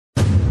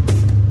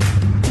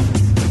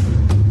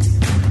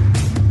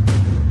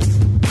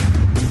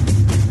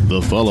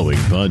The following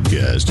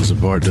podcast is a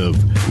part of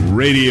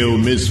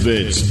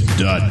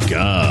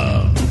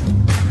RadioMisfits.com.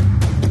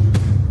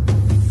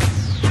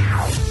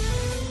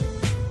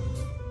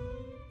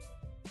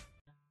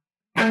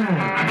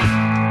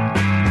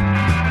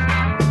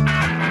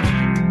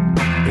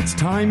 It's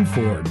time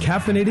for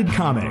Caffeinated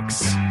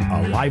Comics,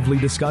 a lively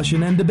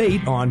discussion and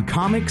debate on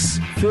comics,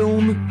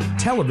 film,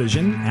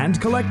 television, and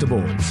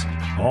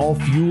collectibles, all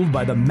fueled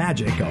by the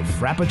magic of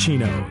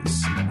Frappuccinos.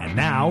 And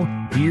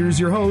now, here's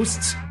your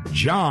hosts,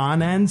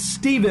 John and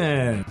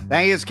Steven.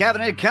 Thank you, it's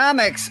Caffeinated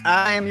Comics.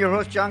 I am your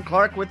host, John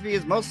Clark. With me,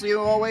 as mostly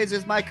always,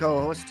 is my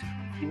co-host,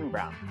 Steven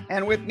Brown.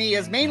 And with me,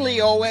 as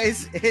mainly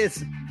always,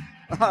 is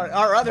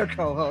our other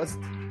co-host,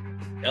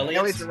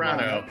 Elliot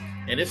Serrano.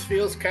 And this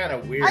feels kind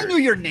of weird. I knew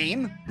your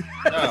name.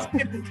 No,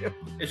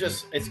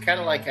 it's kind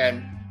of like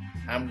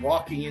I'm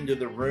walking into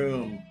the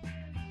room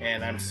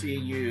and I'm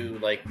seeing you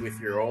like with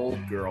your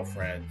old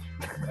girlfriend,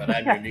 and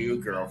I'm your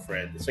new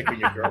girlfriend. It's like when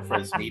your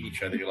girlfriends meet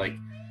each other, you're like,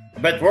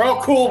 but we're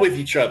all cool with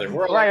each other.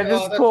 We're all right, like,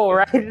 this is cool,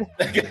 right?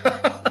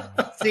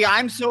 See,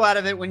 I'm so out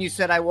of it when you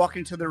said I walk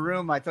into the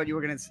room, I thought you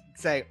were going to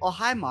say, oh,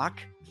 hi,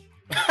 Mark.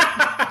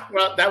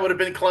 Well, that would have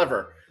been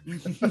clever.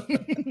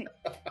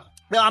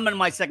 I'm in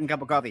my second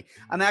cup of coffee.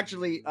 I'm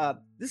actually,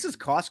 this is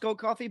Costco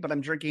coffee, but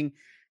I'm drinking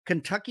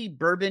Kentucky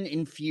bourbon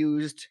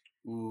infused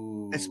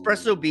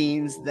espresso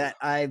beans that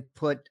I've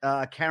put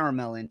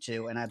caramel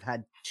into, and I've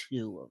had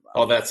 2 of them.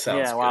 Oh, that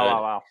sounds good.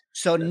 Wow.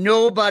 So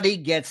nobody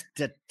gets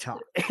to talk.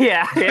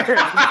 Yeah,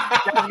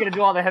 I was going to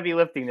do all the heavy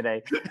lifting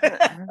today.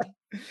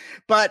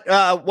 But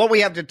what we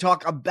have to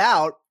talk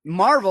about,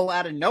 Marvel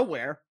out of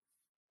nowhere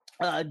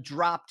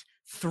dropped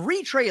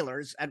 3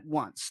 trailers at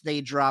once.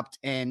 They dropped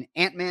an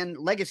Ant-Man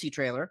Legacy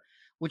trailer,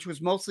 which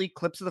was mostly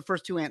clips of the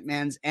first 2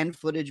 Ant-Mans and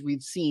footage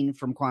we've seen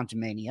from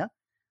Quantumania,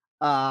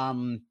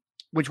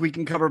 which we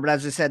can cover, but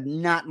as I said,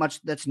 not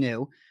much that's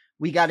new.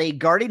 We got a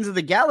Guardians of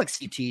the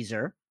Galaxy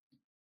teaser,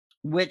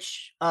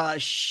 which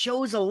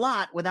shows a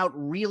lot without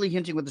really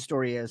hinting what the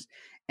story is.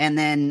 And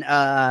then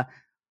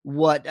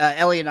what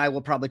Elliot and I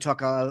will probably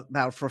talk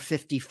about for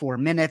 54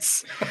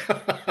 minutes.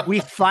 We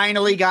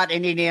finally got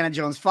an Indiana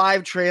Jones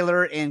 5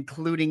 trailer,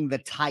 including the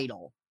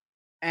title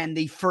and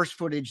the first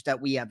footage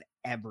that we have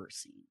ever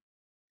seen.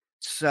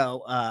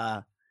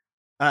 So,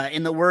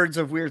 in the words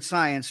of Weird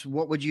Science,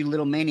 what would you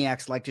little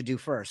maniacs like to do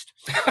first?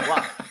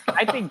 Well,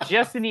 I think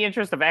just in the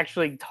interest of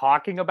actually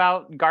talking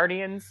about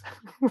Guardians,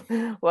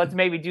 let's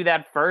maybe do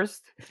that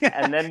first,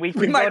 and then we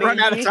might run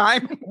out of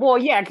time. Well,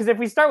 yeah, because if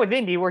we start with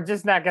Indy, we're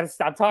just not going to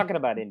stop talking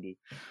about Indy.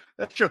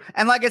 That's true.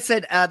 And like I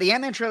said, the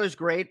Ant-Man trailer is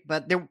great,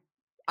 but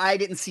I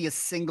didn't see a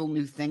single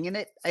new thing in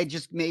it. It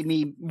just made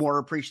me more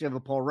appreciative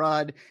of Paul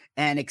Rudd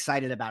and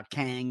excited about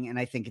Kang, and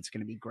I think it's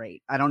going to be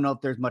great. I don't know if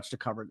there's much to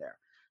cover there.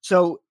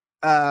 So,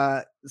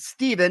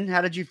 Steven,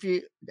 how did you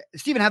feel?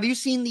 Steven, have you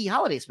seen the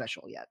holiday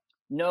special yet?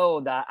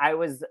 No,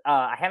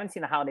 I haven't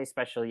seen the holiday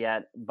special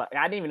yet, but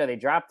I didn't even know they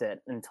dropped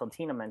it until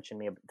Tina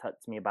mentioned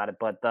to me about it.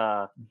 But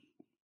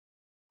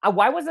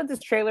why wasn't this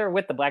trailer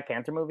with the Black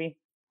Panther movie?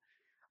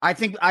 I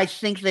think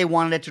they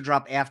wanted it to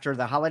drop after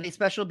the holiday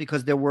special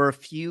because there were a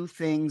few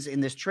things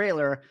in this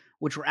trailer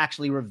which were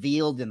actually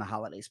revealed in the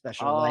holiday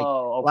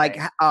special, like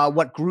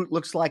what Groot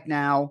looks like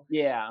now.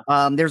 Yeah.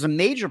 There's a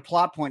major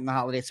plot point in the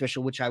holiday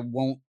special which I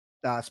won't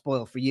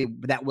spoil for you,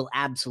 but that will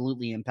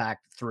absolutely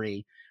impact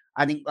 3.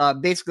 I think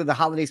basically the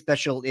holiday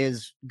special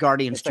is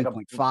Guardians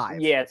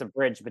 2.5. Yeah, it's a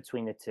bridge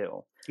between the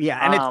 2.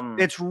 Yeah, and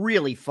it's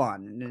really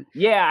fun.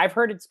 Yeah, I've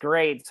heard it's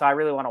great, so I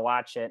really want to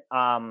watch it.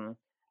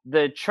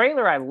 The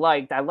trailer I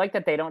liked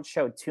that they don't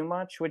show too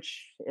much,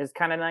 which is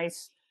kind of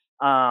nice.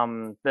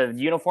 The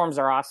uniforms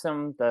are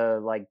awesome.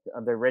 The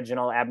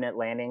original Abnett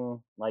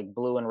Landing, like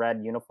blue and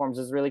red uniforms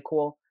is really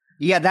cool.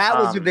 Yeah, that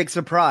was a big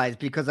surprise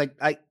because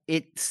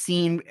it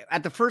seemed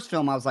at the first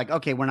film I was like,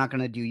 okay, we're not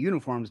going to do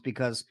uniforms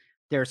because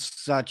they're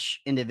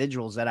such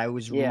individuals that I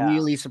was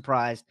really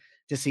surprised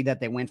to see that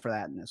they went for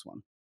that in this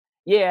one.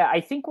 Yeah, I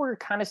think we're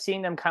kind of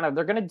seeing them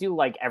they're going to do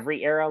like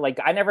every era.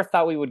 Like I never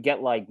thought we would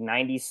get like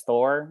 90s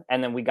Thor,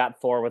 and then we got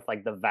Thor with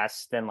like the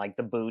vest and like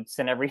the boots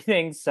and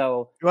everything.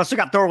 So you also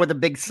got Thor with a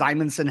big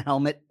Simonson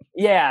helmet.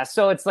 Yeah,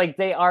 so it's like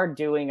they are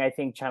doing, I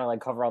think, trying to like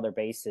cover all their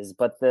bases,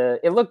 but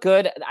it looked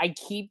good.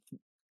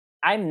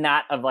 I'm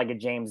not of like a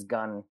James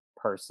Gunn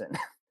person.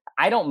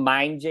 I don't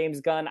mind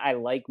James Gunn. I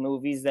like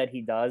movies that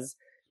he does,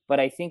 but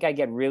I think I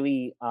get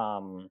really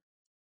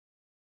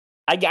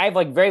I have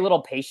like very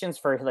little patience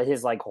for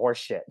his like horse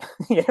shit.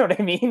 You know what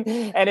I mean?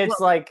 And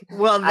it's I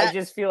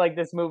just feel like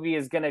this movie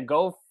is gonna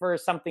go for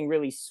something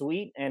really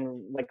sweet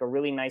and like a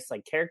really nice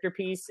like character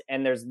piece,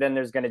 and there's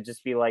gonna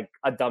just be like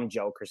a dumb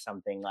joke or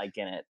something like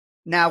in it.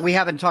 Now we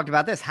haven't talked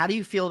about this. How do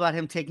you feel about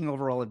him taking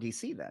over all of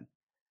DC then?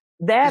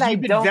 That I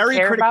don't very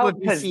care critical about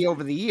of DC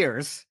over the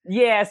years.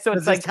 Yeah, so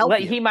it's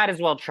like he might as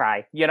well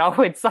try. You know,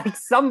 it's like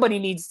somebody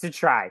needs to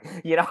try.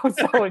 You know,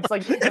 so it's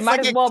like it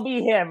might as well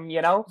be him.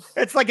 You know,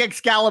 it's like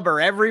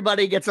Excalibur.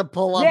 Everybody gets a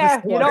pull up. Yeah,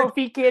 you know, if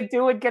he can't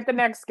do it, get the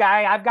next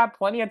guy. I've got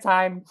plenty of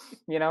time.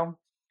 You know,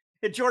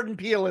 Jordan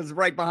Peele is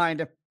right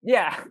behind him.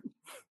 Yeah.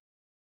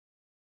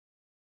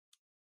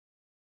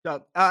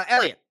 So,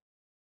 Elliot,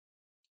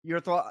 your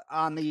thought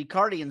on the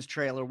Guardians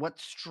trailer? What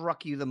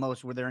struck you the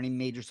most? Were there any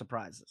major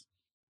surprises?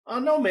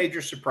 No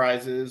major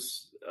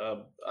surprises.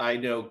 I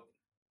know.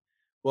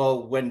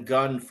 Well, when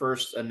Gunn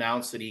first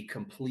announced that he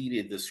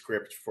completed the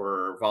script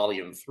for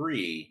Volume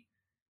 3,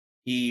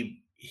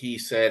 he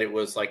said it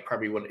was like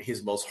probably one of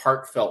his most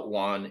heartfelt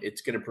one.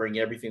 It's going to bring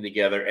everything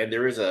together, and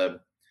there is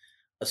a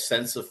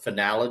sense of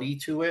finality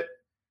to it,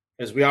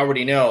 as we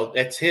already know.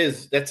 That's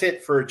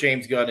it for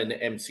James Gunn in the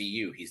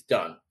MCU. He's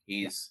done.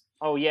 He's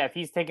Oh yeah, if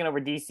he's taking over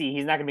DC,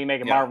 he's not going to be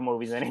making Yeah. Marvel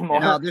movies anymore.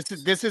 No, this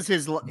is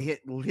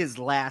his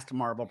last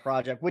Marvel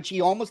project, which he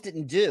almost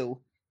didn't do,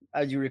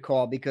 as you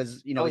recall, because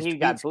his he tweets,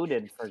 got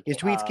booted for his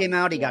tweets came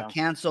out. He yeah. got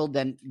canceled.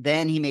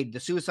 Then he made the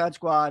Suicide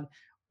Squad,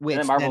 which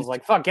And then Marvel's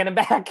like, "Fuck, get him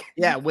back."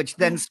 yeah, which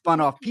then spun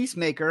off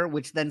Peacemaker,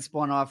 which then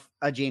spun off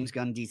a James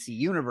Gunn DC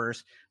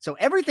universe. So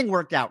everything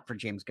worked out for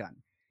James Gunn.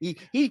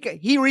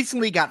 He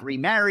recently got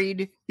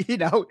remarried. He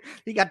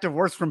got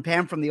divorced from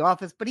Pam from The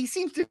Office, but he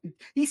seems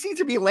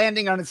to be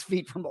landing on his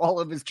feet from all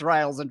of his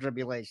trials and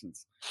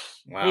tribulations.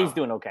 wow. He's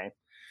doing okay.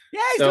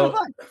 Yeah, he's doing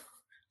fine.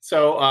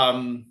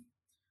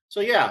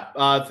 So yeah,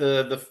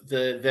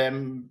 the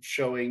them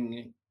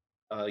showing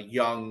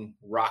young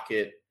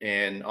Rocket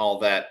and all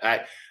that.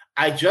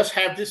 I just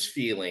have this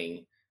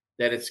feeling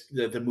that it's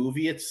the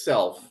movie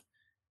itself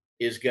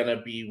is going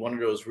to be one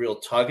of those real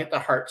tug at the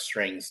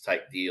heartstrings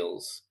type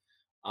deals.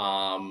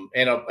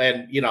 And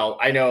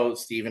I know,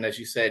 Steven, as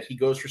you said, he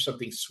goes for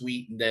something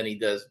sweet and then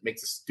he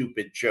makes a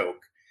stupid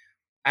joke.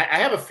 I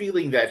have a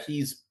feeling that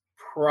he's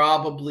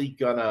probably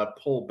gonna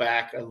pull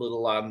back a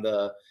little on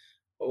the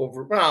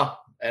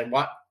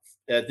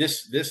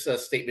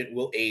this statement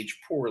will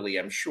age poorly,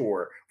 I'm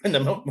sure, when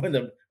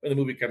the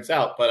movie comes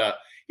out. But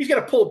he's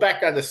gonna pull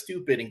back on the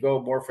stupid and go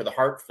more for the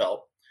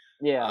heartfelt.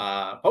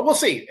 Yeah. But we'll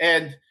see.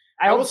 And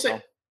I will say,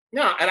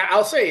 no, and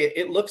I'll say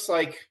it looks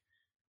like.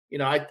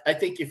 I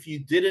think if you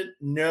didn't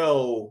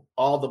know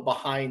all the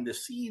behind the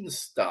scenes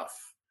stuff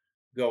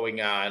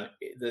going on,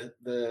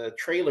 the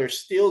trailer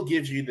still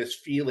gives you this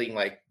feeling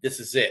like this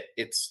is it.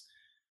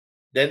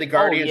 Then the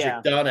Guardians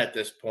are done at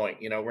this point.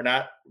 We're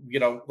not,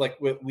 like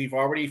we've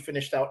already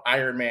finished out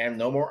Iron Man,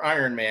 no more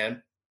Iron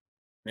Man.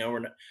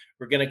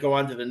 We're going to go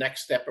on to the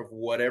next step of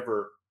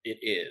whatever it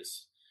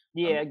is.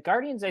 Yeah.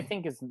 Guardians, I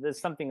think is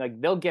something like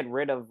they'll get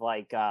rid of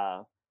like,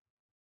 I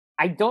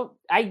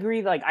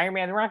agree. Like Iron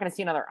Man, we're not going to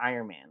see another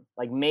Iron Man.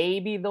 Like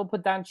maybe they'll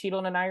put Don Cheadle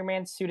in an Iron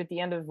Man suit at the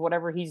end of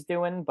whatever he's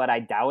doing, but I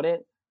doubt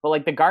it. But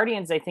like the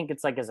Guardians, I think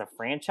it's like as a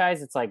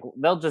franchise, it's like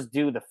they'll just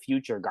do the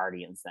future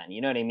Guardians then.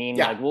 You know what I mean?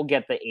 Yeah. Like we'll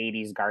get the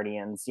 80s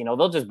Guardians.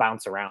 They'll just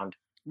bounce around.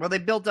 Well, they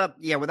built up,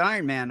 with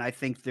Iron Man. I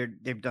think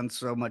they've done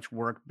so much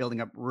work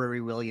building up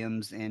Riri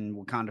Williams in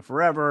Wakanda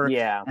Forever.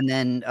 Yeah. And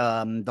then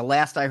the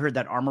last I heard,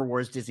 that Armor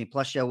Wars Disney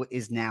Plus show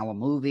is now a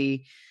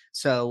movie.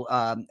 So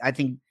I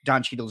think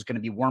Don Cheadle is going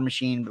to be War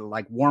Machine, but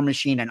like War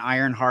Machine and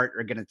Ironheart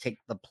are going to take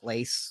the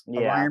place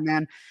of Iron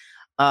Man.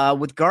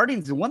 With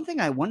Guardians, the one thing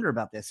I wonder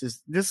about this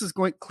is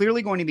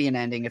clearly going to be an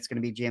ending. It's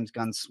going to be James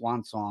Gunn's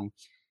swan song.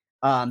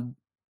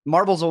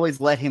 Marvel's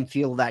always let him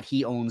feel that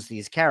he owns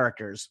these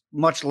characters,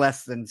 much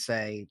less than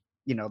say,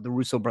 the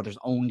Russo brothers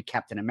owned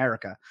Captain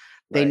America.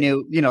 They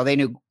knew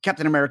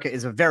Captain America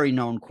is a very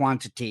known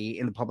quantity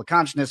in the public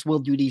consciousness. We'll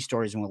do these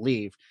stories and we'll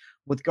leave.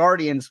 With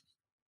Guardians,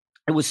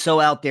 it was so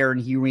out there and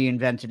he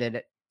reinvented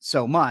it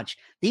so much.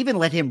 They even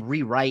let him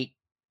rewrite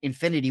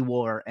Infinity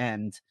War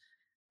and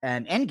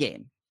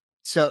Endgame.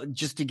 So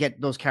just to get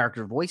those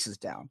character voices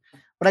down.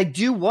 But I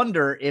do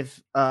wonder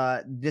if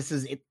this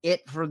is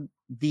it for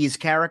these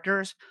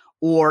characters,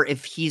 or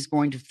if he's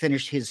going to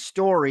finish his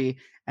story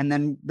and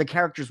then the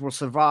characters will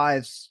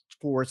survive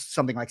for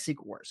something like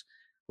Secret Wars.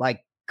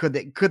 Like, could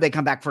they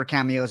come back for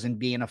cameos and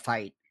be in a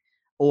fight?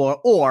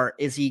 Or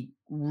is he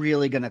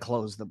really going to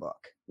close the book?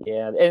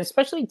 Yeah, and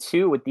especially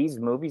too with these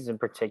movies in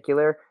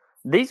particular,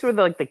 these were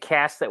the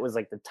cast that was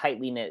like the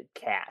tightly knit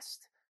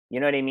cast.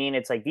 You know what I mean?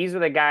 It's like these were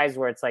the guys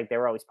where it's like they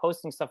were always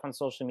posting stuff on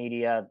social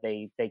media.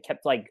 They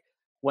kept like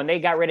when they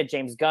got rid of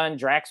James Gunn,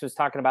 Drax was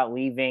talking about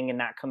leaving and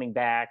not coming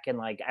back, and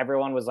like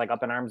everyone was like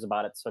up in arms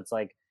about it. So it's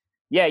like,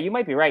 yeah, you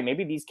might be right.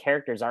 Maybe these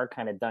characters are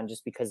kind of done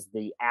just because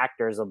the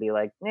actors will be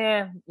like,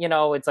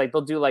 it's like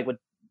they'll do like what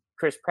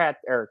Chris Pratt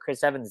or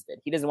Chris Evans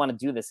did. He doesn't want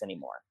to do this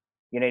anymore.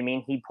 You know what I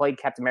mean? He played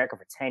Captain America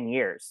for 10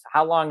 years.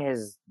 How long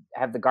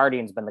have the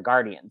Guardians been the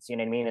Guardians? You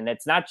know what I mean? And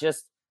it's not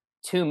just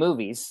 2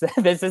 movies.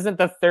 This isn't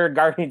the third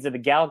Guardians of the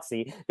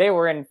Galaxy. They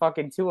were in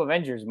fucking 2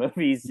 Avengers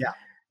movies.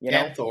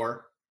 Yeah. And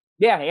Thor.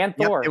 Yeah, and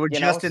Thor. They were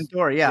just in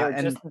Thor, yeah. They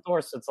were just in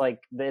Thor. So it's like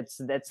that's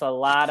a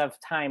lot of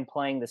time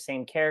playing the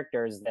same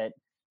characters that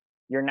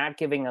you're not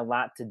giving a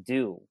lot to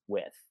do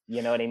with.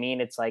 You know what I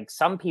mean? It's like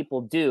some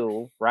people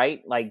do,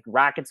 right? Like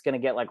Rocket's going to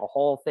get like a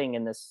whole thing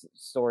in this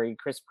story.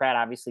 Chris Pratt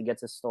obviously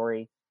gets a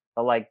story,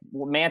 but like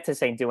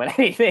Mantis ain't doing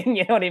anything.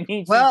 You know what I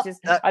mean? She's just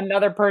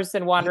another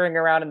person wandering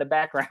around in the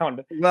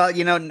background. Well,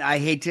 I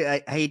hate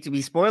to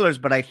be spoilers,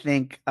 but I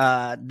think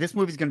this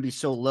movie is going to be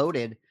so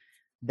loaded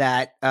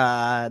that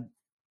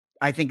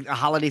I think the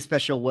holiday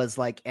special was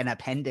like an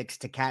appendix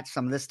to catch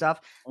some of this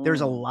stuff.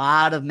 There's a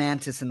lot of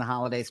Mantis in the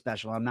holiday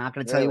special. I'm not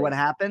going to tell you what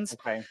happens,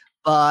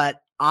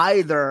 but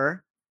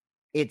either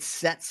it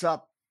sets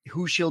up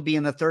who she'll be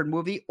in the third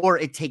movie, or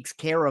it takes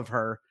care of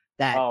her.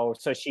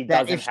 So she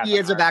doesn't. If she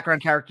is a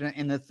background character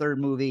in the third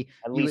movie,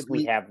 at least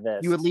we have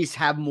this. You at least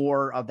have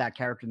more of that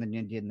character than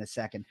you did in the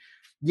second.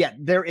 Yeah,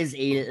 there is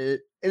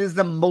it is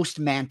the most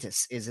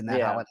Mantis is in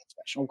that holiday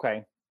special.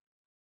 Okay.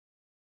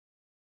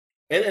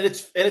 And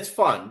it's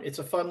fun. It's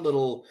a fun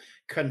little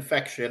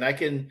confection.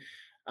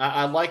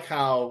 I like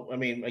how, I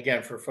mean,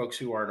 again, for folks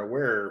who aren't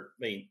aware,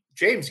 I mean,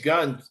 James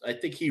Gunn, I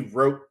think he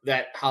wrote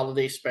that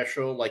holiday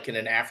special like in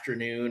an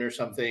afternoon or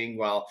something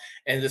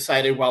and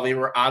decided while they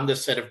were on the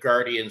set of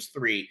Guardians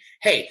 3,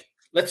 hey,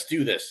 let's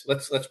do this.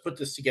 Let's put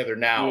this together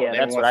now. Yeah,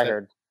 that's what I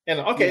heard. And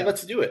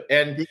let's do it.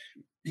 And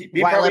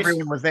while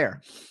everyone was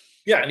there.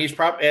 Yeah, and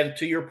and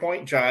to your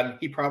point, John,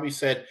 he probably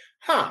said,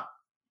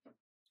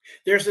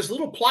 there's this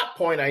little plot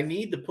point I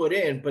need to put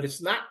in, but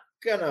it's not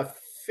gonna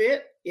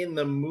fit in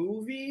the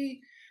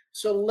movie.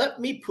 So let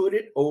me put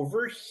it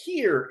over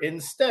here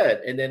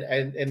instead. And then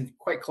and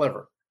quite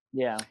clever.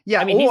 Yeah.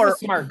 Yeah. I mean, he's a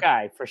smart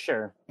guy for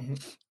sure.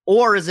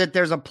 Or is it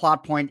there's a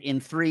plot point in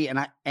 3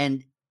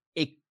 and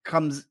it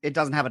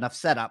doesn't have enough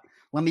setup.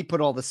 Let me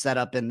put all the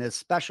setup in this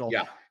special.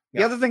 Yeah.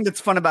 The other thing that's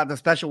fun about the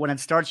special, when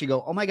it starts, you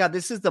go, oh my God,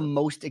 this is the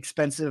most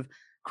expensive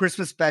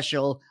Christmas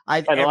special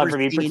I've ever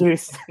seen,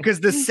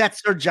 because the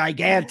sets are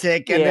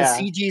gigantic and the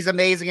CG is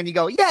amazing. And you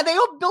go, yeah, they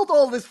all built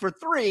all this for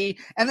 3.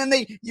 And then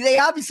they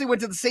obviously went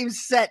to the same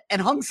set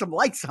and hung some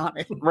lights on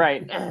it.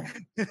 Right.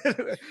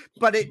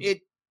 But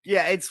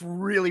it's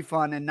really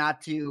fun, and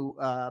not to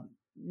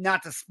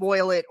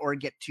spoil it or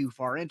get too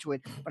far into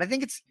it. But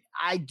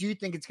I do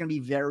think it's going to be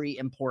very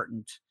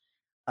important.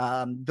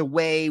 The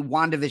way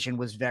WandaVision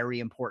was very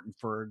important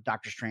for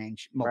Doctor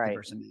Strange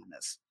Multiverse of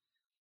Madness.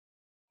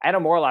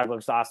 Adam Warlock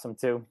looks awesome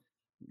too.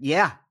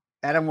 Yeah,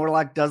 Adam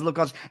Warlock does look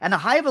awesome. And the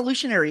High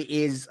Evolutionary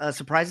is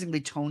surprisingly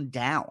toned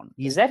down.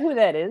 Is that who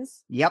that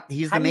is? Yep,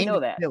 he's the main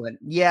villain.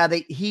 Yeah,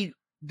 they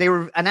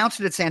were announced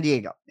it at San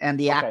Diego, and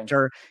the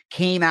actor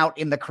came out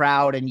in the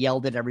crowd and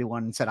yelled at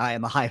everyone and said, I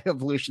am a High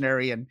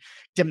Evolutionary, and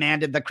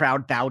demanded the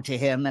crowd bow to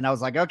him. And I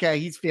was like, okay,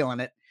 he's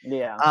feeling it.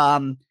 Yeah.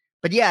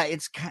 But yeah,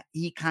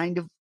 he kind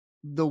of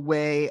the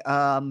way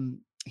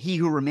He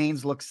Who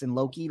Remains looks in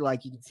Loki,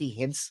 like you can see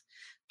hints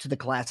to the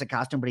classic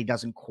costume, but he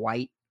doesn't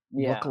quite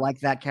look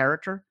like that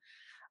character.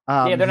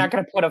 They're not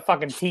going to put a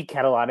fucking tea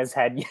kettle on his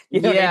head.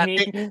 You know what I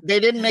mean? They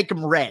didn't make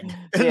him red.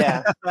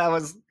 Yeah.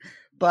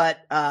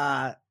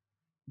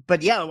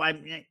 But yeah,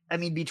 I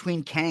mean,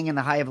 between Kang and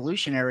the High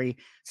Evolutionary,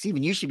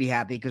 Steven, you should be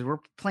happy because we're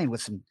playing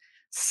with some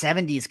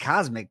 70s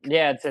cosmic.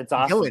 Yeah, it's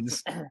awesome.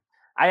 Villains.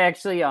 I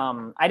actually,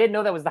 I didn't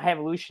know that was the High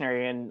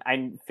Evolutionary, and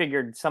I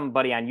figured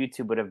somebody on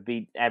YouTube would have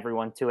beat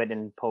everyone to it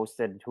and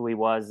posted who he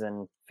was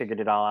and figured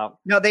it all out.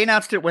 No, they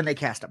announced it when they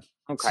cast him.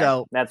 Okay,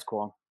 so that's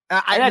cool.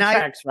 That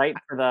tracks, right?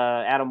 For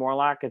the Adam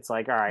Warlock, it's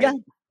like, all right.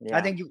 Yeah.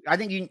 I think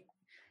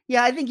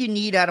you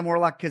need Adam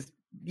Warlock, because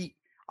the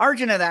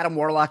origin of Adam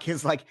Warlock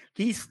is like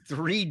these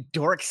 3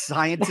 dork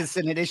scientists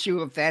in an issue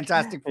of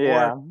Fantastic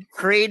Four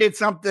created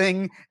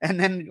something, and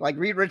then like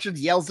Reed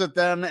Richards yells at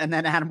them, and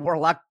then Adam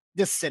Warlock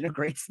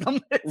disintegrates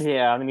them.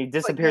 I mean, he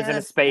disappears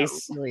into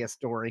space. Not really a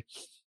story.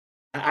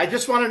 I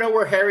just want to know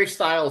where Harry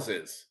Styles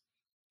is.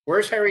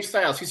 Where's Harry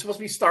Styles? He's supposed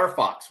to be Star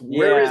Fox.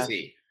 Where is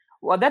he?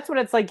 Well, that's what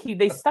it's like.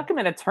 They stuck him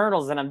in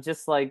Eternals, and I'm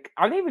just like,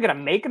 are they even going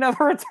to make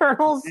another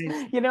Eternals?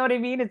 You know what I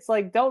mean? It's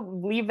like,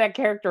 don't leave that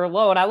character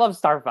alone. I love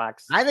Star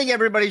Fox. I think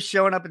everybody's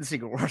showing up in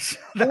Secret Wars.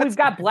 We've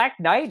got Black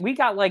Knight. We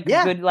got like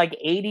a good like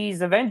 80s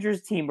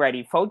Avengers team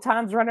ready.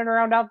 Photon's running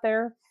around out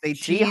there.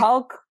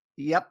 She-Hulk.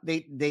 Yep,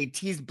 they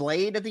teased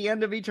Blade at the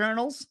end of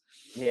Eternals.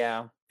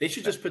 Yeah. They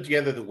should just put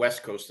together the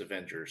West Coast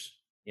Avengers,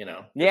 you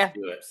know. Yeah,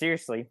 do it.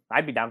 Seriously.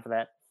 I'd be down for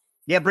that.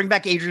 Yeah, bring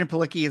back Adrian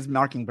Palicki as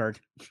Mockingbird.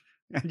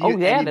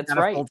 That's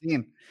right.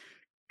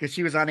 Because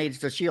she was on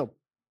Agents of S.H.I.E.L.D.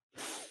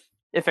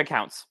 If it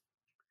counts.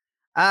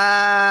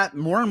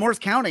 More and more is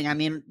counting. I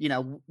mean, you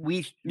know,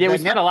 we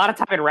spent a lot of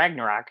time in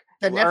Ragnarok.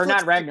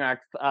 Not Ragnarok,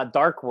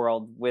 Dark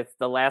World with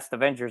the last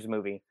Avengers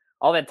movie.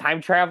 All that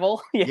time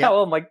travel.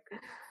 I'm like...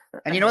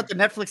 And you know what? The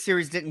Netflix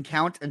series didn't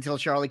count until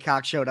Charlie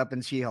Cox showed up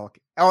in She-Hulk,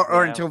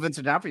 or until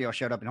Vincent D'Onofrio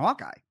showed up in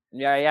Hawkeye.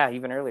 Yeah,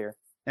 even earlier.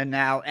 And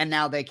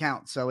now they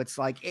count. So it's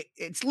like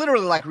it's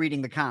literally like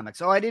reading the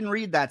comics. Oh, I didn't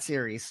read that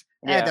series.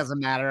 It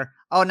doesn't matter.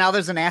 Oh, now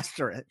there's an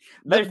asterisk.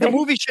 The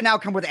movie should now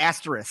come with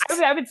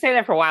asterisks. I would say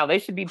that for a while. They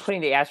should be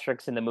putting the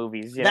asterisks in the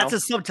movies. That's a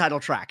subtitle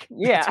track.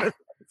 Yeah.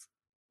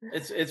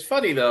 It's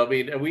funny though. I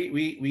mean,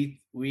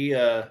 we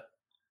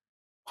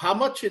how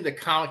much in the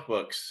comic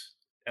books?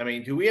 I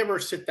mean, do we ever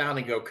sit down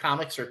and go,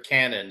 comics are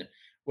canon,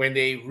 when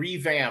they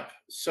revamp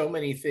so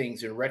many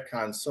things and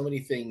retcon so many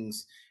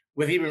things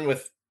even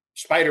with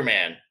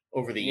Spider-Man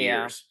over the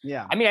years?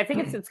 Yeah. I mean, I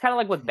think it's kind of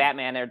like with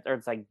Batman or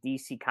it's like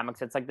DC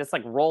Comics. It's like this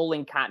like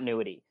rolling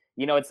continuity.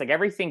 it's like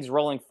everything's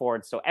rolling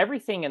forward. So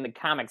everything in the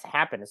comics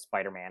happened to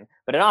Spider-Man,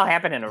 but it all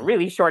happened in a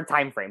really short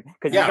time frame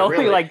because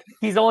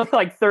he's only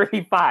like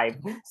 35.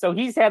 So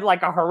he's had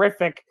like a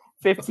horrific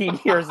 15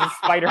 years of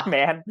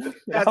Spider-Man.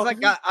 That's like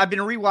I've been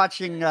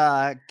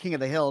rewatching King of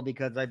the Hill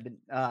because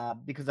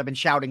I've been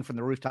shouting from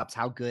the rooftops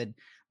how good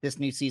this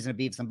new season of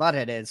Beavis and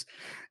Butthead is.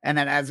 And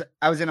then as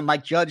I was in a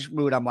Mike Judge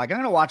mood, I'm like, I'm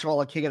going to watch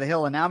all of King of the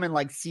Hill. And now I'm in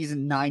like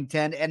season 9,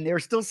 10. And they're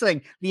still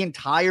saying the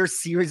entire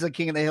series of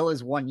King of the Hill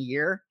is 1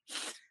 year.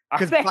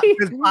 Because Bobby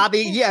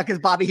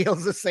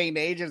Hill's the same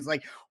age. And it's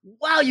like,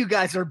 wow, you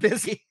guys are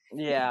busy.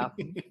 Yeah.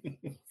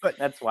 But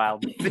that's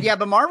wild.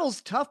 But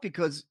Marvel's tough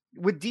because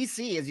with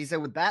DC, as you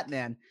said, with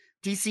Batman,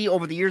 DC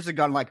over the years have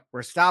gone like,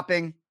 we're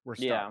stopping.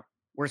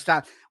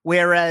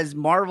 Whereas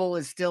Marvel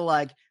is still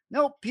like,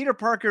 no, Peter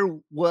Parker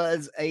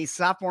was a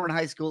sophomore in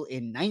high school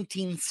in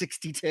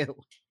 1962.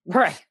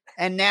 Right.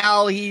 And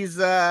now he's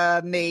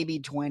maybe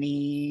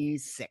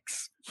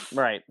 26.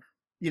 Right.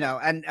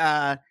 And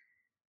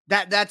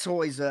that's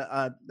always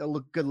a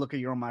good look at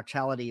your own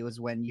mortality was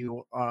when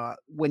you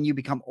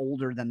become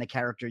older than the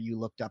character you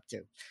looked up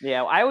to.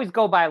 Yeah, I always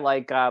go by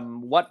like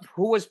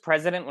who was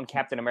president when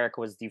Captain America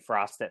was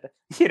defrosted.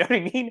 You know what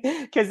I mean?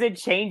 Because it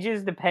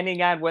changes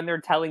depending on when they're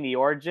telling the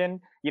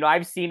origin.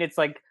 I've seen it's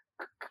like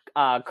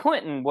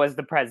Clinton was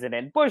the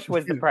president, Bush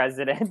was the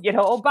president,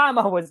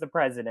 Obama was the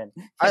president.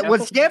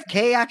 Was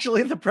JFK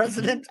actually the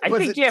president? I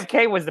think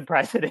JFK was the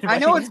president. I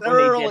know it's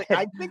early.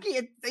 I think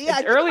it's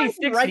early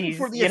 60s, right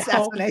before the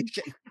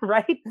assassination.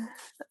 Right?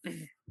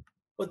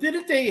 Well,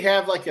 didn't they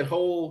have like a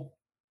whole?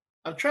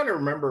 I'm trying to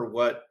remember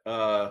what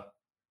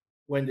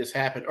when this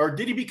happened, or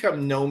did he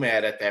become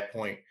nomad at that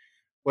point?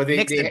 Where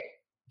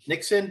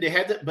Nixon, they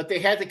had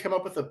to come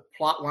up with a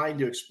plot line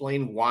to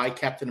explain why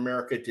Captain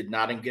America did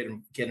not get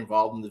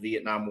involved in the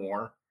Vietnam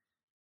War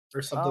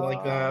or something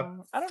like that.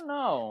 I don't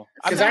know.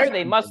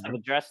 They must have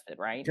addressed it,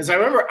 right? Because I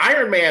remember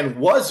Iron Man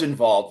was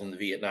involved in the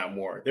Vietnam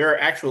War. There are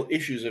actual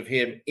issues of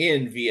him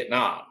in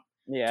Vietnam.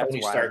 Yeah,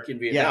 Tony Stark in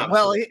Vietnam. Yeah,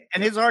 well,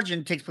 and his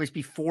origin takes place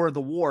before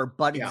the war,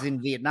 but it's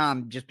in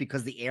Vietnam just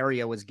because the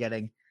area was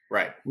getting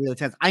really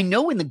tense. I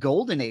know in the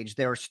Golden Age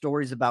there are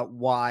stories about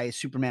why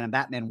Superman and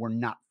Batman were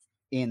not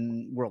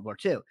in World War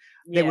II.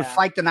 They would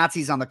fight the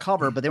Nazis on the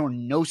cover, but there were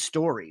no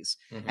stories.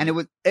 Mm-hmm. And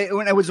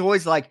it was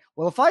always like,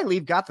 well, if I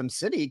leave Gotham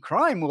City,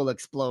 crime will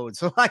explode.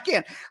 So I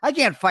can't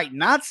fight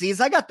Nazis.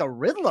 I got the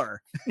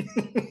Riddler.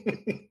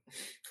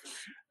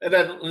 And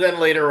then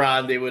later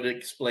on, they would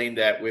explain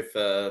that with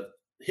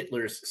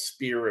Hitler's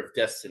Spear of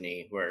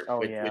Destiny,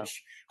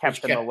 which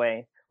kept them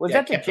away. Was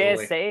that the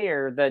JSA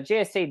or the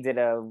JSA did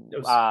a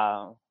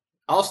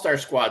All-Star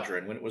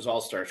Squadron when it was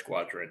All-Star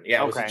Squadron?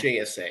 Yeah, it was a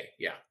JSA.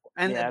 Yeah.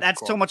 And that's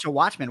cool. So much of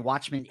Watchmen.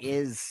 Watchmen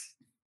is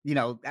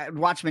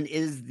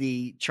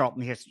the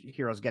Charlton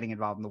heroes getting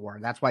involved in the war.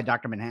 That's why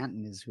Dr.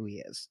 Manhattan is who he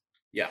is.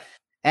 Yeah.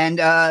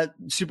 And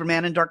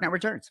Superman and Dark Knight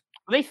Returns.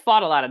 They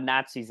fought a lot of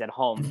Nazis at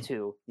home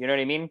too. You know what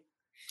I mean?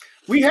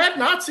 We had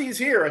Nazis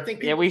here. I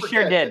think. Yeah, we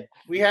sure did.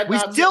 We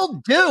still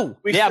do.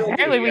 We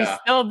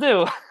still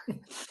do.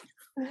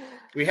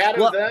 We had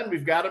them then.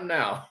 We've got them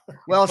now.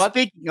 Well,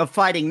 speaking of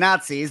fighting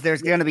Nazis,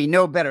 there's going to be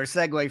no better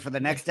segue for the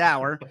next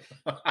hour.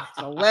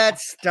 So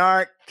let's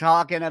start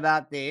talking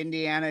about the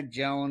Indiana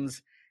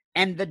Jones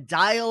and the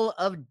Dial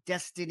of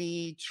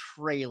Destiny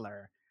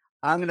trailer.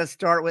 I'm going to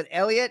start with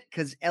Elliot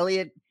because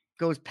Elliot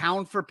goes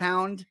pound for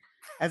pound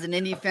as an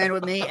Indy fan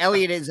with me.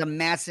 Elliot is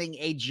amassing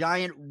a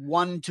giant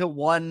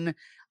 1-to-1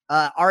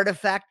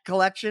 artifact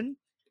collection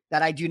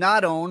that I do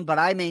not own, but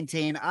I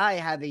maintain I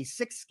have a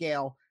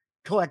 6-scale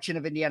collection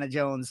of Indiana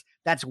Jones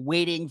that's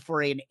waiting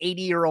for an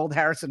 80-year-old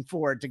Harrison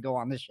Ford to go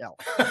on the shelf.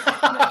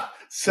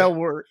 So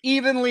we're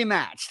evenly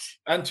matched.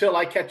 Until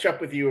I catch up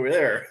with you over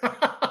there.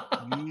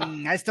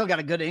 I still got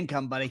a good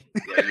income, buddy.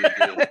 Yeah, you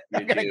do.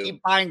 I'm going to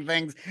keep buying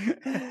things.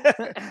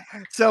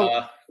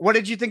 So what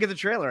did you think of the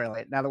trailer,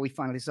 Elliot, now that we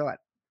finally saw it?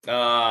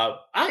 That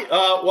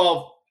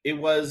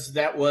was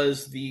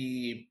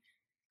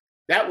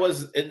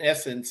in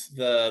essence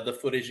the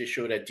footage they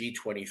showed at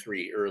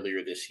D23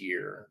 earlier this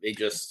year. They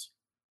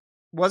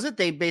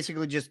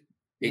basically just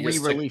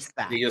re-released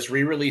that. They just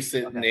re-released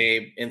it, and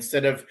they,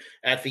 instead of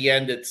at the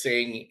end it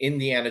saying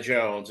Indiana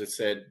Jones, it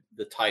said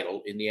the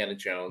title Indiana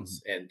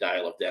Jones and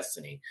Dial of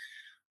Destiny.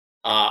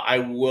 So I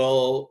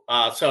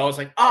was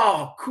like,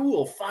 oh,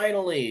 cool!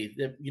 Finally,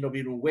 we've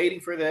been waiting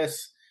for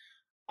this.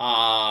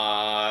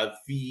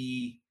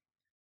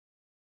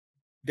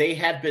 They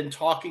had been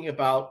talking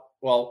about,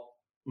 well,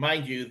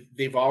 mind you,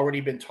 they've already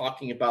been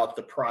talking about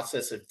the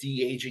process of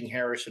de-aging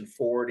Harrison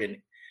Ford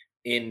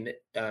in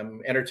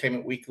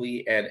Entertainment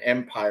Weekly and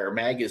Empire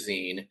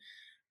magazine.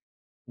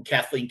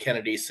 Kathleen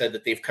Kennedy said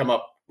that they've come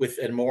up with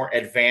a more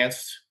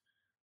advanced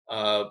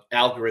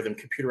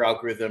computer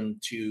algorithm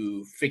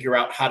to figure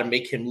out how to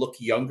make him look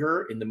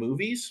younger in the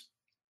movies.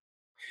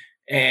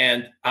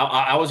 And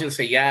I was going to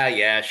say,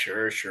 yeah,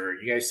 sure.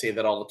 You guys say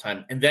that all the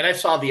time. And then I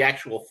saw the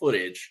actual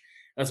footage.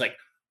 I was like,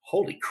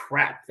 holy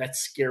crap, that's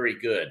scary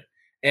good.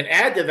 And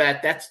add to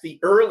that, that's the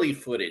early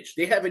footage.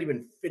 They haven't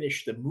even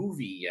finished the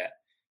movie yet.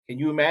 Can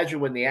you imagine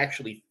when they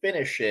actually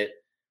finish it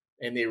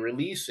and they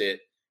release it?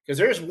 Because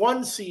there's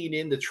one scene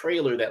in the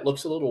trailer that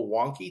looks a little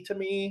wonky to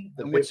me.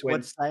 The And bit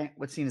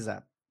what scene is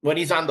that? when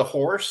he's on the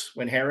horse,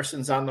 when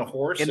Harrison's on the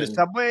horse In the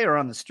subway or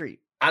on the street?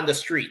 on the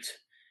street,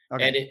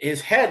 Okay. and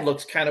his head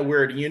looks kind of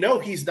weird. And you know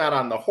he's not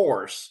on the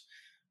horse.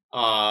 So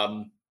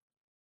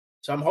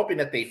I'm hoping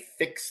that they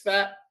fix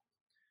that.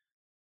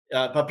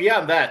 But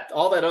beyond that,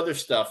 all that other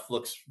stuff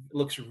looks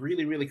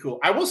really, really cool.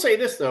 I will say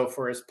this though,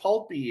 for as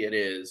pulpy it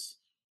is,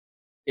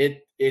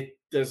 it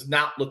does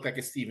not look like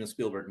a Steven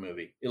Spielberg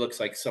movie. It looks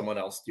like someone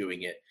else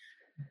doing it.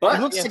 But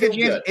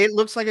it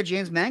looks like a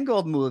James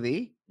Mangold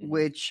movie,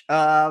 which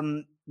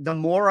the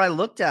more I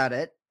looked at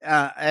it,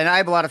 and I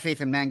have a lot of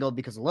faith in Mangold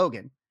because of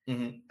Logan,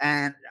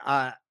 and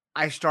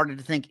I started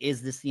to think,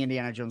 is this the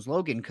Indiana Jones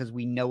Logan? Because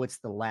we know it's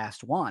the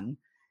last one.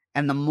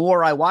 And the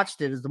more I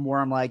watched it, the more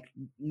I'm like,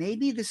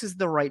 maybe this is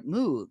the right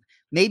move.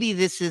 Maybe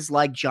this is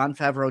like Jon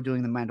Favreau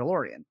doing The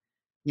Mandalorian.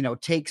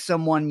 Take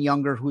someone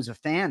younger who's a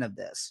fan of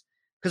this.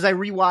 Because I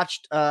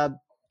rewatched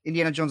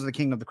Indiana Jones and the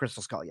Kingdom of the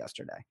Crystal Skull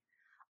yesterday.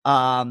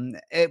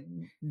 It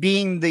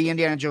being the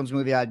Indiana Jones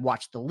movie I'd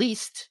watched the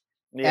least.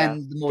 Yeah,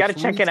 got to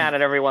check in on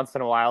it every once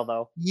in a while,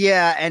 though.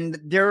 Yeah, and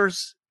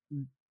there's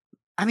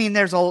a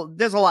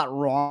lot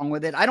wrong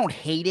with it. I don't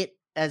hate it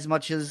as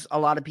much as a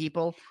lot of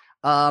people.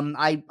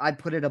 I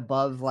put it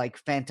above like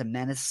Phantom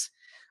Menace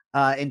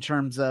in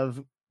terms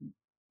of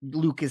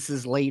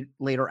Lucas's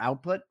later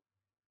output,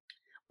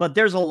 but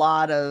there's a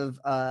lot of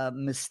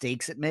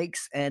mistakes it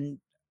makes, and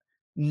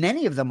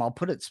many of them I'll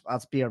put it on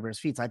Spielberg's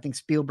feet. I think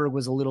Spielberg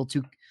was a little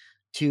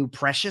too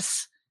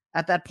precious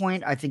at that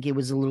point. I think it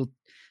was a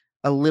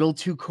little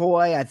too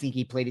coy. I think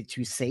he played it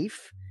too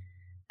safe,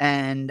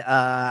 and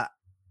I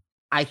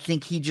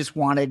think he just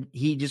wanted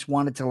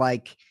to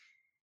like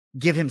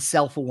give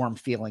himself a warm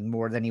feeling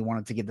more than he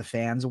wanted to give the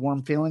fans a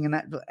warm feeling.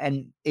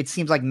 And it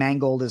seems like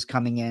Mangold is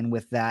coming in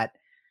with that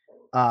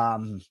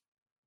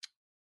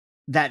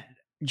that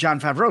Jon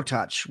Favreau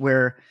touch,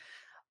 where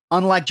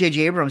unlike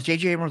J.J.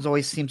 Abrams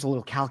always seems a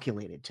little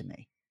calculated to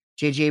me.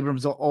 J.J.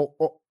 Abrams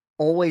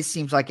always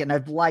seems like, and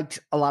I've liked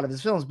a lot of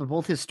his films, but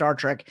both his Star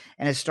Trek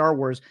and his Star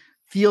Wars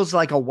feels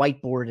like a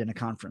whiteboard in a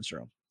conference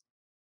room.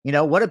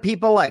 What do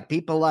people like?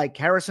 People like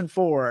Harrison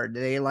Ford.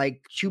 They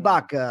like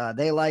Chewbacca.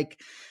 They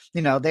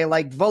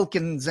like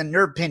Vulcans and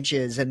nerve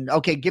pinches. And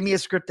okay, give me a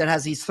script that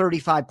has these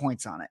 35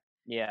 points on it.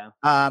 Yeah.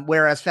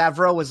 Whereas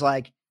Favreau was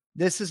like,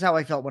 this is how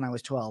I felt when I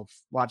was 12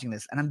 watching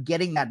this. And I'm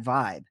getting that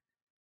vibe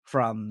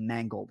from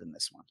Mangold in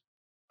this one.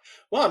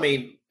 Well, I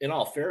mean, in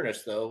all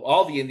fairness, though,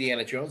 all the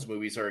Indiana Jones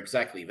movies are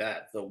exactly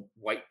that, the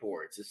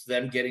whiteboards. It's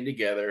them getting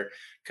together,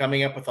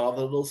 coming up with all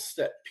the little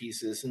step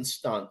pieces and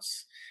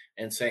stunts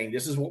and saying,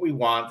 this is what we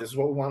want. This is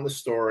what we want in the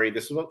story.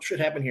 This is what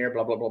should happen here,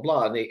 blah, blah, blah,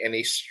 blah. And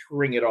they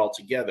string it all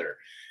together.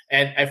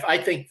 And I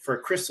think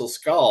for Crystal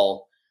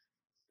Skull,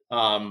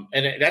 and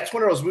that's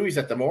one of those movies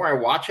that the more I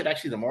watch it,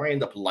 actually, the more I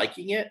end up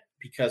liking it,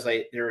 because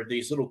there are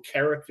these little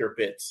character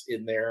bits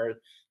in there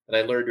that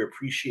I learned to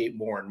appreciate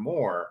more and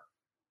more.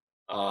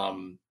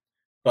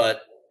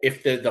 But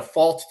if the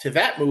default to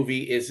that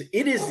movie is,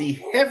 it is the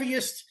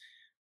heaviest,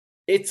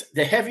 it's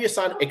the heaviest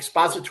on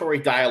expository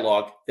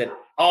dialogue than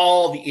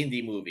all the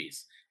indie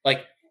movies.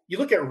 Like, you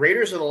look at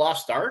Raiders of the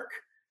Lost Ark,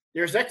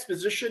 there's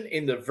exposition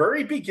in the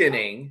very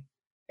beginning,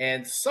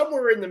 and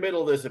somewhere in the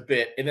middle there's a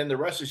bit, and then the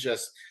rest is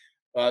just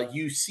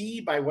you see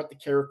by what the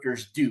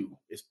characters do.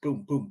 Is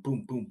boom, boom,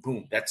 boom, boom,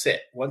 boom. That's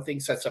it. One thing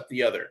sets up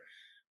the other.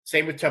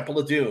 Same with Temple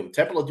of Doom.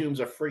 Temple of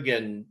Doom's a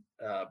friggin'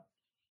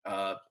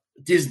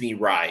 Disney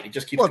ride. It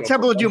just keeps going.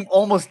 Temple of Doom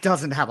almost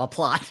doesn't have a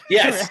plot.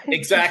 Yes,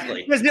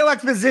 exactly. There's no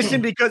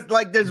exposition because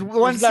like there's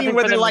one scene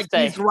where they're like,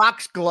 these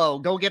rocks glow.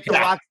 Go get the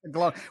rocks to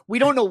glow. We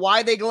don't know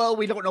why they glow.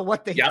 We don't know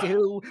what they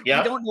do. We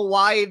don't know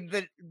why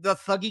the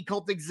Thuggy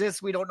cult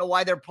exists. We don't know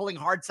why they're pulling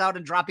hearts out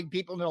and dropping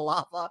people into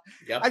lava.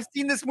 I've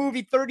seen this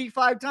movie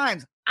 35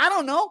 times. I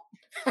don't know.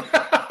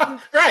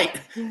 Right.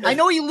 I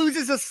know he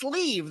loses a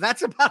sleeve.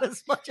 That's about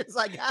as much as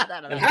I got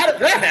out of that. And how did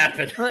that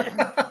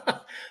happen?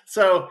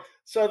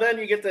 So then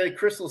you get the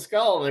Crystal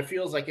Skull, and it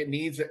feels like it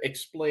needs to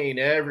explain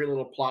every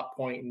little plot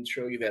point and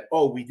show you that,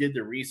 oh, we did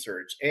the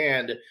research.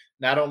 And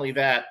not only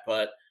that,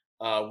 but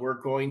we're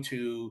going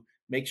to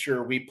make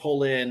sure we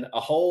pull in a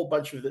whole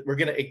bunch of we're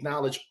going to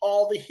acknowledge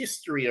all the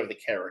history of the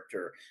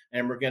character.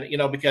 And we're going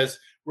to, because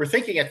we're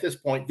thinking at this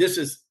point, this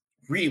is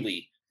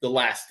really the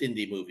last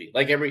indie movie.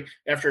 Like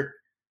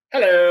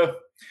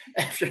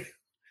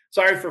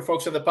sorry for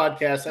folks on the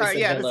podcast.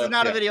 This is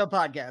not a video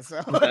podcast.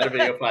 So. Not a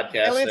video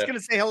podcast. Elliot's going to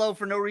say hello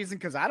for no reason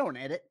because I don't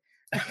edit.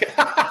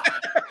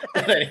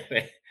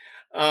 Anyway,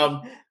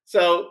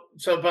 so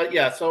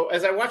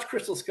as I watch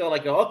Crystal Skull, I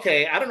go,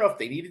 okay, I don't know if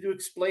they needed to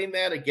explain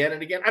that again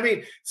and again. I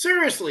mean,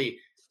 seriously,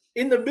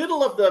 in the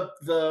middle of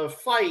the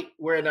fight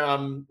when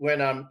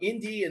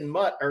Indy and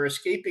Mutt are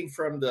escaping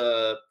from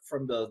the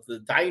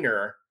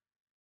diner,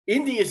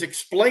 Indy is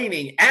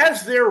explaining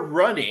as they're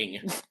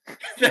running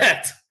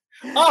that,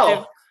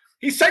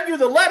 he sent you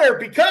the letter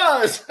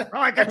because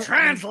I can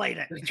translate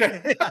it.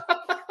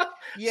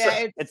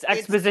 Yeah, It's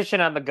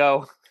exposition on the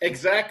go.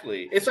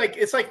 Exactly. It's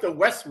like the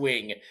West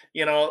Wing,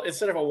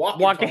 instead of a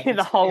Walking in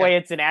the hallway,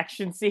 it's an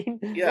action scene.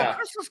 Well, Yeah.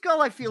 Crystal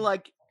Skull, I feel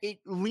like it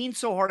leans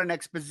so hard on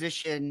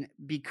exposition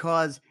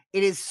because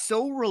it is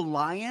so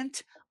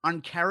reliant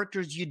on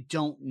characters you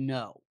don't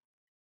know.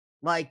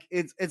 Like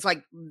it's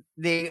like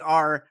they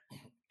are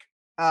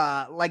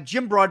like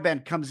Jim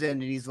Broadbent comes in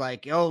and he's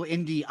like, "Oh,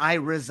 Indy, I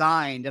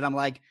resigned," and I'm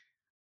like,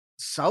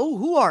 "So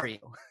who are you?"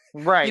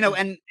 Right.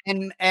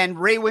 And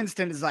Ray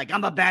Winston is like,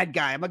 "I'm a bad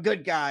guy. I'm a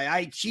good guy.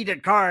 I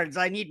cheated cards.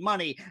 I need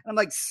money." And I'm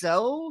like,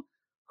 "So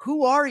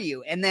who are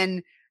you?" And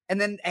then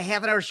a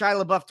half an hour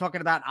Shia LaBeouf talking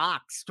about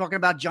Ox, talking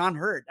about John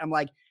Hurt. I'm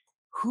like,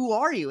 "Who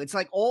are you?" It's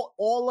like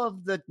all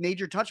of the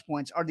major touch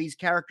points are these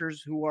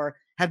characters who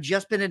have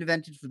just been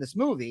invented for this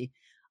movie.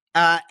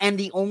 And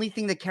the only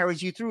thing that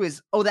carries you through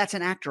is, oh, that's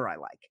an actor I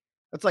like.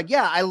 It's like,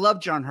 yeah, I love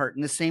John Hurt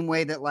in the same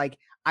way that like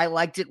I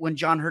liked it when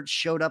John Hurt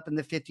showed up in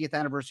the 50th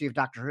anniversary of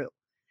Doctor Who.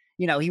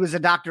 He was a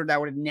doctor that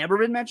would have never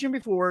been mentioned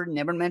before,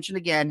 never mentioned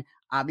again.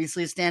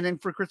 Obviously, a stand-in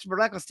for Christopher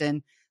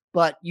Eccleston,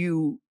 but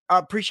you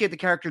appreciate the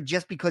character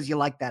just because you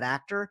like that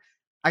actor.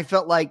 I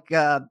felt like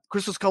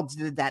Crystal Skull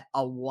did that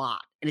a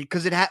lot, and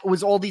because it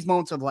was all these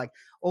moments of like,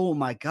 oh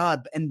my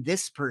god, and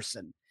this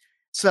person.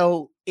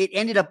 So it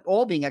ended up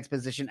all being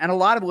exposition, and a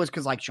lot of it was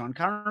because like Sean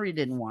Connery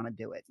didn't want to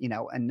do it,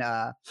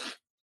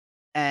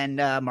 and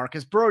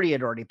Marcus Brody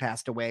had already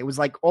passed away. It was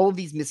like all of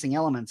these missing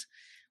elements.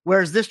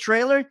 Whereas this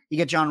trailer, you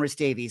get John Rhys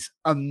Davies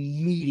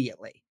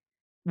immediately,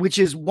 which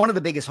is one of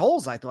the biggest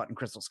holes I thought in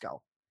Crystal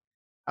Skull.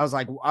 I was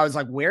like,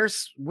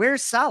 where's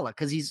Sallah?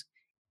 Because he's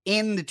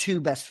in the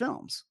two best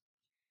films.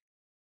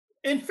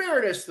 In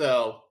fairness,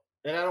 though,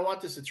 and I don't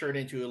want this to turn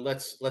into a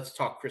let's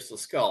talk Crystal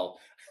Skull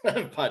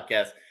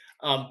podcast.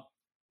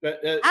 But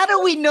how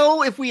do we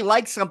know if we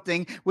like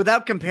something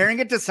without comparing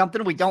it to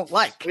something we don't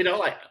like? We don't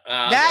like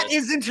that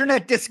is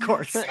internet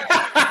discourse.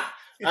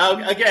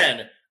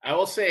 Again, I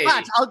will say,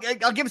 watch,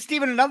 I'll give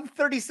Steven another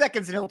 30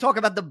 seconds and he'll talk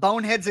about the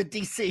boneheads at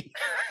DC.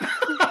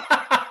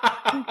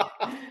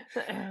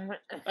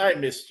 I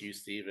missed you,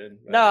 Steven.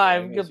 No, I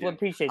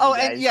appreciate you. Oh,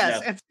 guys. and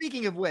yes, and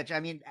speaking of which, I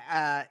mean,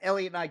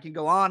 Elliot and I can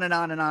go on and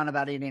on and on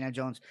about Indiana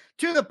Jones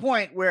to the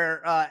point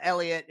where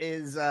Elliot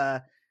is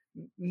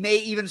may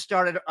even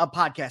start a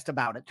podcast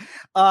about it.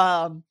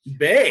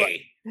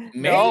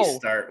 May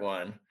start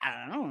one.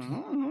 I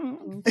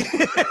don't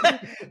know.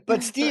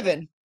 But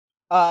Steven,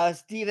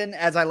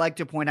 as I like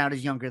to point out,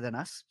 is younger than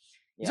us.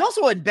 He's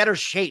also in better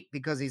shape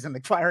because he's in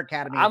the Fire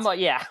Academy.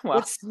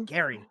 It's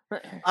scary.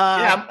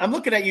 I'm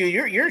looking at you.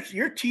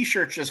 Your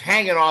t-shirt's just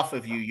hanging off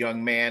of you,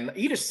 young man.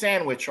 Eat a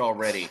sandwich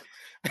already.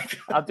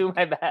 I'll do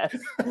my best.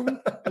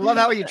 I love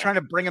how you're trying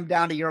to bring him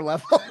down to your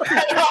level.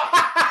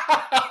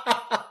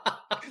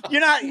 You're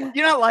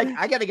not like,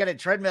 I got to get a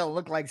treadmill to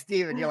look like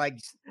Steven. You're like,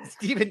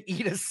 Steven,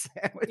 eat a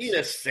sandwich. Eat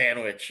a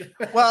sandwich.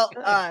 Well,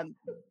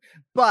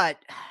 but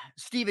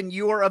Steven,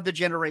 you're of the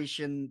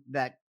generation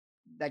that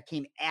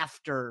came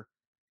after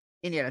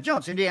Indiana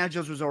Jones. Indiana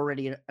Jones was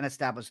already an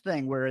established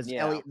thing, whereas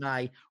Elliot and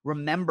I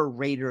remember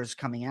Raiders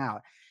coming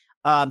out.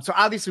 So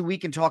obviously we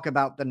can talk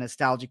about the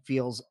nostalgic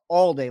feels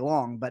all day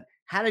long, but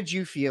how did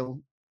you feel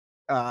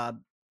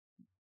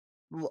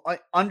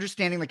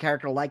understanding the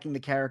character, liking the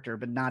character,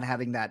 but not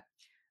having that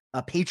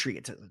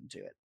patriotism to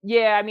it?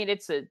 Yeah, I mean,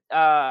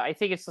 I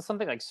think it's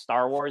something like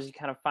Star Wars you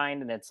kind of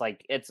find, and it's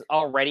like, it's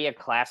already a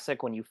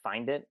classic when you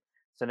find it.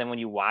 So then when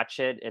you watch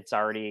it, it's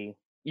already,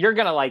 you're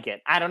going to like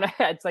it. I don't know.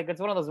 It's like, it's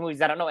one of those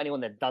movies. I don't know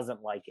anyone that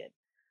doesn't like it.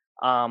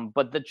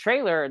 But the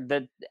trailer,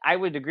 I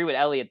would agree with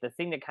Elliot. The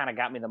thing that kind of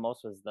got me the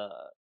most was the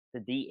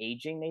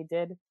de-aging they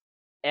did.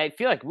 And I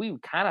feel like we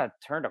kind of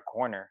turned a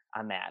corner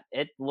on that.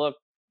 It looked,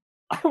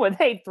 when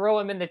they throw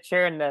him in the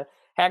chair and the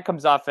hat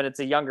comes off and it's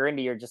a younger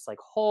Indy, you're just like,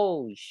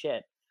 holy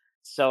shit.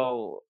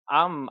 So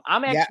I'm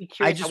actually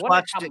curious. I just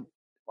watched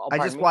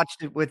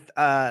it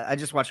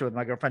with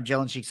my girlfriend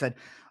Jill, and she said,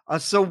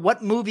 so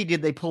what movie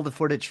did they pull the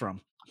footage from?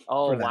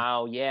 Oh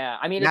wow, yeah.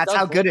 I mean, that's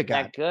how good it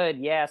got. That good,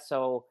 yeah.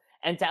 So,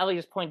 and to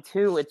Elliot's point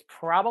too, it's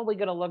probably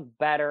going to look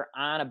better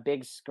on a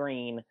big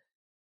screen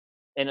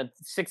in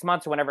 6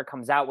 months or whenever it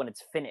comes out when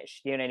it's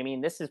finished. You know what I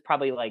mean? This is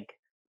probably like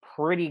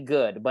pretty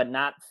good, but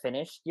not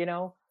finished.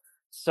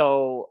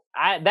 So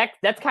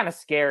that's kind of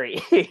scary.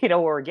 Where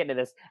we're getting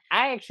to this.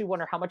 I actually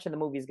wonder how much of the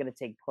movie is going to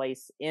take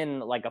place in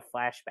like a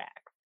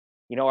flashback.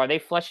 Are they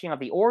fleshing out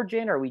the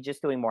origin, or are we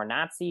just doing more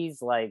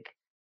Nazis? Like,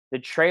 the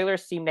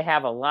trailers seem to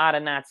have a lot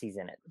of Nazis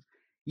in it.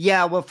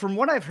 Yeah, well, from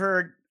what I've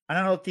heard, I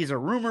don't know if these are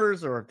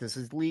rumors or if this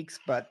is leaks,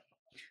 but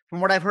from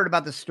what I've heard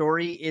about the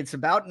story, it's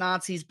about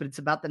Nazis, but it's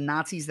about the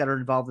Nazis that are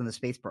involved in the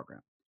space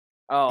program.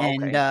 Oh, okay.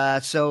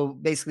 And so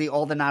basically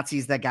all the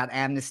Nazis that got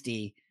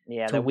amnesty.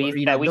 Yeah, that we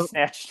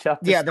snatched up.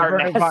 Yeah, the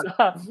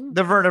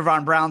Werner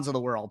von Brauns of the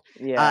world.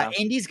 Yeah.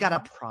 Indy's got a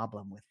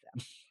problem with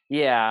them.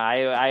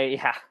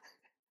 Yeah,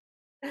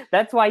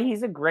 that's why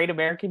he's a great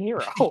American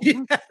hero.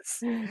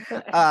 Yes.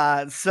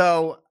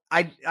 So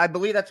I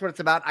believe that's what it's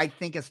about. I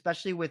think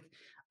especially with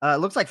it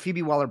looks like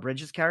Phoebe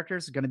Waller-Bridge's character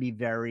is going to be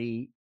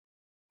very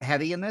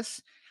heavy in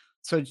this.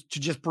 So to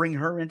just bring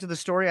her into the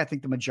story, I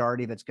think the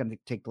majority of it's going to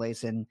take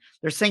place in,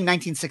 they're saying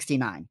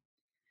 1969,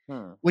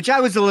 which I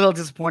was a little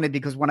disappointed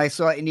because when I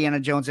saw Indiana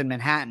Jones in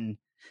Manhattan,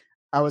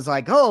 I was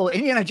like, oh,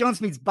 Indiana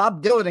Jones meets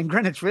Bob Dylan in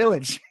Greenwich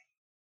Village.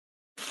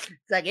 It's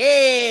like,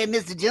 hey,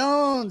 Mr.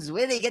 Jones,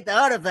 where did he get the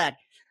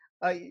artifact?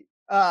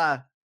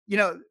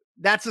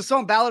 That's the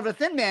song Ballad of a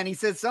Thin Man. He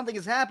says something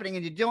is happening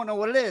and you don't know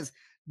what it is.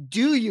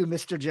 Do you,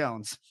 Mr.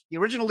 Jones? The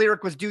original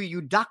lyric was, do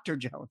you, Dr.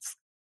 Jones?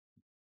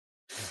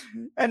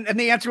 And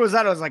the answer was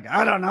that. I was like,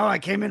 I don't know. I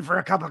came in for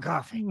a cup of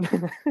coffee.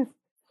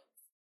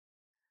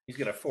 He's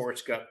going to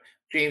Forrest Gump.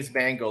 James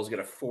Mangold's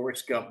going to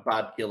Forrest Gump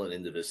Bob Dylan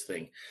into this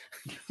thing.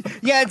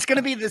 Yeah, it's going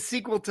to be the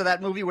sequel to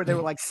that movie where there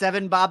were like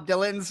 7 Bob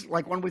Dylans.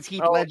 Like one was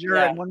Heath Ledger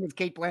and one was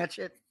Cate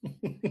Blanchett.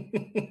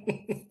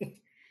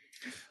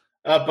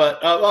 But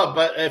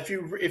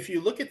if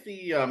you look at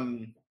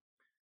the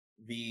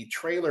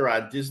trailer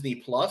on Disney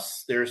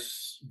Plus,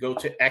 go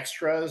to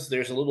extras.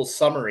 There's a little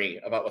summary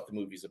about what the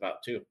movie's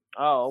about too.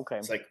 Oh, okay.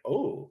 It's like,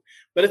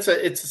 but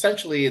it's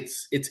essentially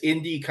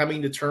Indy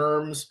coming to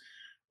terms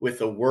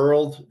with a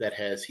world that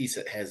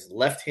has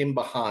left him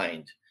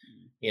behind,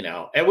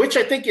 and which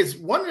I think is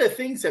one of the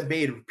things that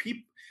made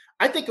people.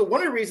 I think one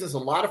of the reasons a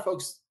lot of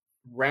folks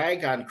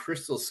rag on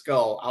Crystal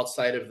Skull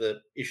outside of the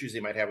issues they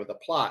might have with the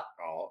plot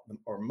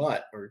or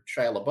Mutt or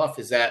Shia LaBeouf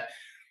is that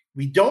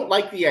we don't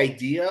like the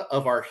idea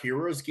of our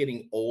heroes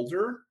getting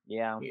older.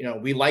 Yeah.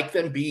 We like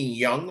them being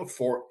young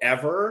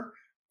forever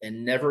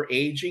and never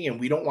aging. And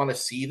we don't want to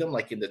see them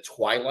like in the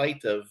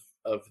twilight of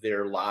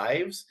their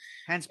lives.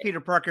 Hence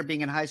Peter Parker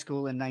being in high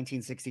school in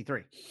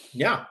 1963.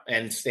 Yeah.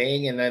 And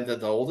staying. And then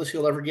the oldest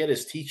he'll ever get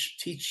is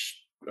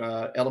teach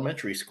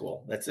elementary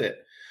school. That's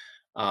it.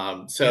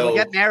 So he'll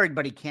get married,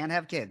 but he can't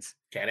have kids.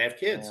 Can't have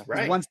kids. Yeah.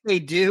 Right. Once they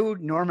do,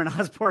 Norman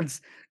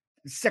Osborn's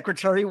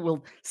secretary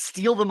will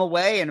steal them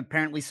away and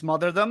apparently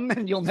smother them,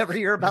 and you'll never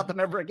hear about them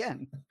ever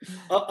again.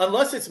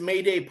 Unless it's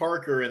Mayday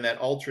Parker in that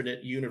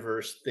alternate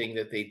universe thing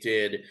that they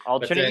did.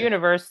 Alternate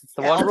universe. It's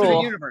the one alternate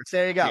rule. Universe.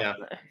 There you go. Yeah.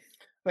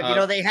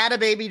 But they had a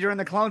baby during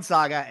the Clone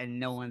Saga, and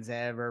no one's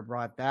ever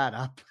brought that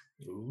up.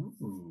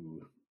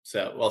 Ooh.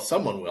 So,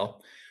 someone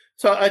will.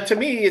 So to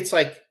me, it's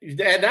like,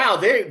 and now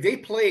they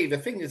play, the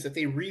thing is that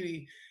they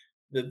really,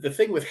 the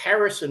thing with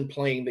Harrison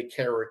playing the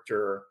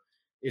character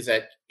is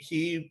that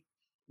he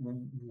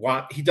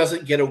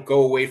doesn't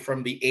go away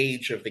from the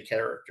age of the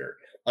character.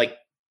 Like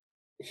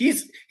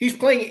he's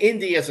playing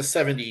Indy as a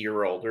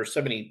 70-year-old or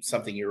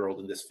 70-something-year-old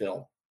in this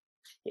film.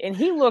 And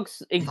he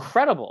looks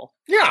incredible.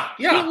 Yeah.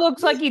 He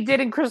looks like he did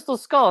in Crystal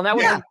Skull, and that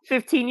was like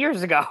 15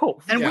 years ago.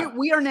 And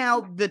we are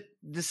now,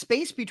 the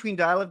space between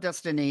Dial of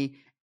Destiny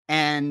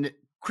and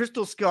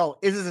Crystal Skull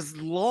is as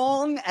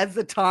long as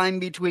the time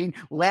between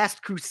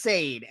Last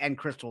Crusade and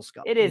Crystal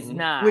Skull. It is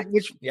not.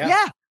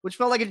 Which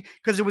felt like it,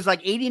 because it was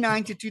like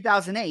 89 to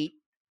 2008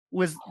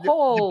 was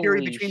the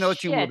period between those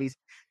two movies.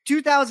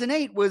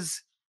 2008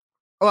 was,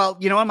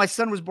 my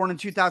son was born in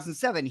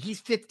 2007. He's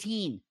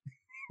 15.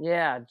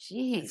 Yeah,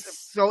 jeez.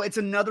 So it's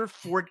another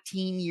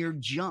 14-year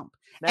jump.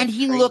 That's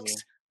crazy. Looks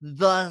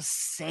the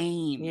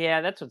same.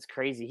 Yeah, that's what's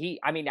crazy.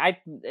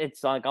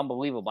 It's like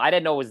unbelievable. I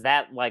didn't know it was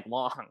that like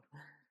long.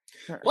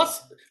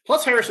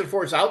 Plus Harrison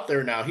Ford's out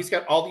there now. He's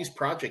got all these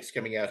projects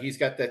coming out. He's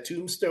got that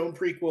Tombstone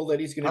prequel that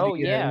he's going to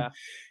be in.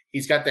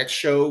 He's got that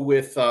show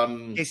with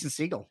Jason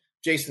Segel.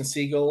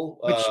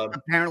 Which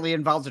apparently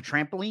involves a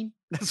trampoline.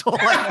 That's all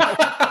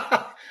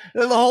I know.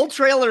 The whole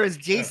trailer is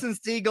Jason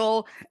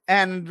Segel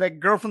and the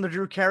girl from the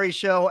Drew Carey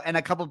show and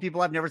a couple of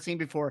people I've never seen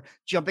before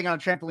jumping on a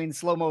trampoline in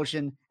slow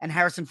motion and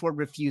Harrison Ford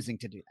refusing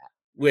to do that.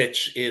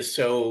 Which is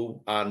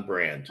so on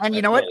brand. And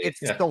you know what? It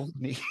stole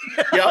me.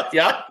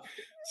 Yep.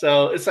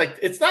 So it's like,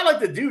 it's not like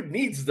the dude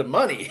needs the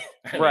money.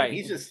 Right.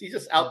 He's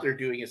just out there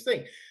doing his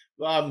thing.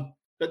 But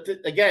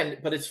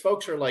his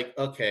folks are like,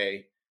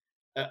 okay,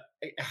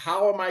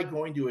 how am I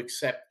going to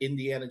accept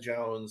Indiana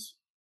Jones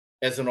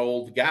as an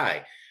old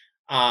guy?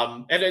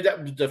 And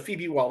the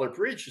Phoebe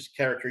Waller-Bridge's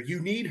character, you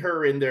need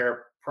her in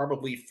there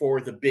probably for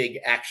the big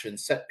action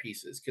set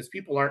pieces because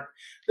people aren't.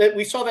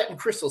 We saw that in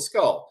Crystal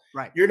Skull.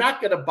 Right. You're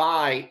not going to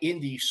buy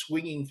Indy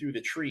swinging through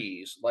the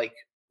trees like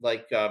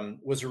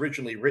was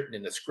originally written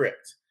in the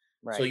script.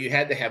 Right. So you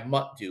had to have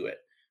Mutt do it.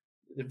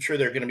 I'm sure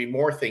there are going to be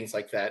more things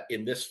like that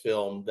in this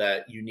film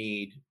that you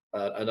need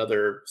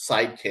another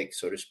sidekick,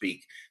 so to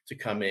speak, to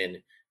come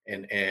in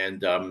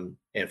and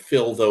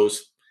fill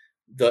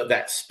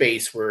that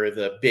space where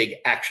the big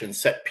action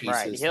set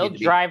pieces. Right. He'll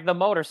drive the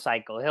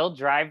motorcycle. He'll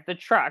drive the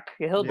truck.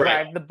 He'll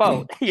drive the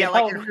boat.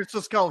 Like in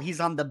Crystal Skull, he's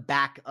on the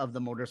back of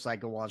the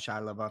motorcycle while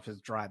Shia LaBeouf is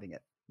driving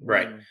it.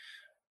 Right.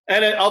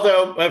 And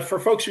although for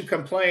folks who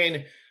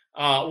complain,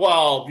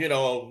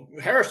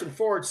 Harrison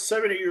Ford's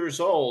 70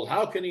 years old.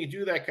 How can he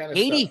do that kind of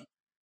 80. stuff?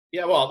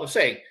 Yeah, well, I'm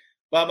saying,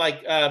 but I'm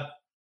like,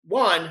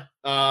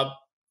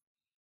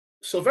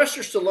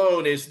 Sylvester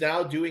Stallone is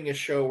now doing a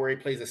show where he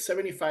plays a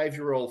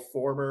 75-year-old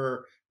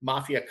former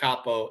mafia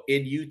capo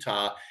in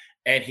Utah,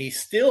 and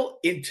he's still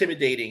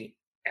intimidating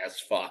as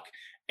fuck.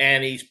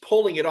 And he's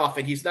pulling it off,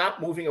 and he's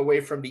not moving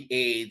away from the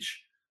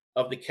age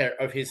of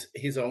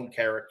his own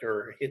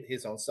character,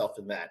 his own self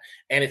in that,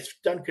 and it's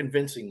done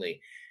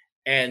convincingly.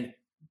 And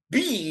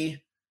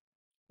B,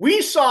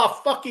 we saw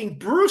fucking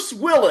Bruce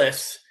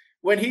Willis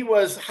when he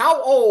was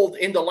how old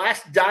in the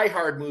last Die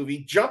Hard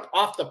movie jump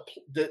off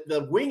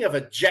the wing of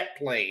a jet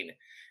plane.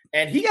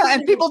 And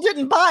and people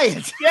didn't buy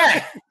it.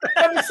 Yeah,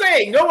 I'm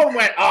saying no one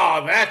went,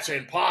 "Oh, that's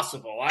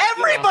impossible."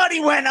 Everybody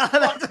went, "Oh,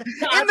 that's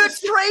in the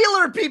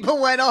trailer." People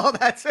went, "Oh,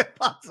 that's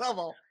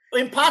impossible."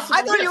 Impossible.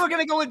 I thought you were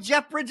going to go with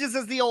Jeff Bridges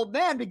as the old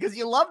man because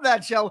you love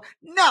that show.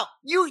 No,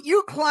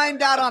 you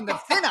climbed out on the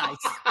thin ice.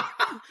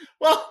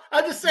 Well,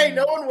 I'm just saying,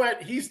 no one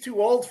went, "He's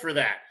too old for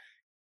that,"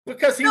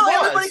 because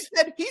everybody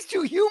said he's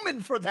too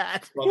human for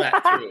that. Well,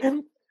 that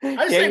too.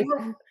 I say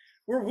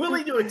we're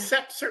willing to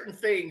accept certain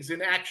things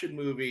in action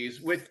movies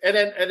and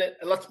then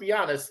let's be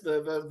honest,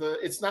 the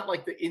it's not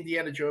like the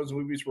Indiana Jones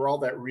movies were all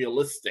that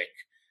realistic,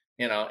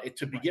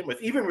 to begin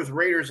with. Even with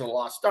Raiders of the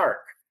Lost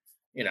Ark,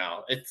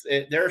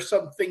 there are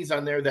some things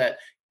on there that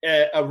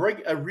a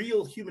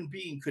real human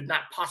being could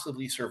not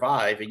possibly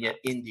survive, and yet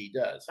Indy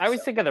does. I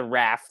always think of the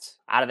raft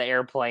out of the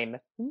airplane,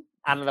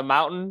 out of the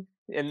mountain,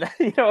 and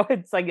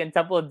it's like in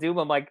Temple of Doom.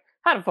 I'm like,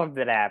 how the fuck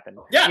did it happen?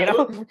 Yeah,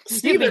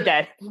 You'd be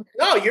dead.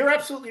 No, you're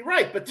absolutely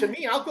right. But to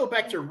me, I'll go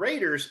back to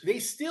Raiders. They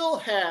still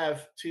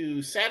have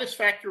to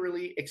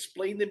satisfactorily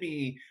explain to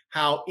me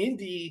how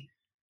Indy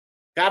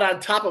got on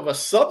top of a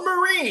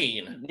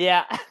submarine.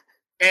 Yeah.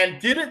 And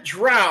didn't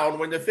drown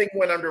when the thing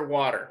went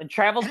underwater. And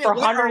traveled for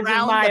hundreds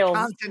of miles. The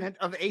continent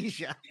of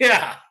Asia.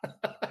 Yeah.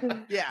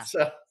 Yeah.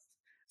 So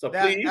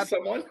please,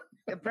 someone.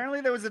 Apparently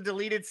there was a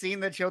deleted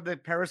scene that showed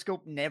that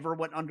Periscope never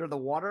went under the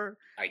water.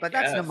 But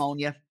guess. That's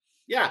pneumonia.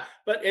 Yeah,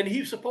 and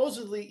he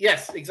supposedly,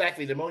 yes,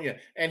 exactly, pneumonia.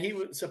 And he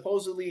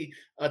supposedly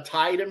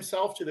tied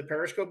himself to the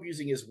Periscope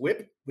using his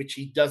whip, which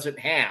he doesn't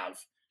have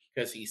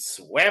because he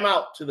swam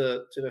out to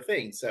the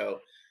thing. So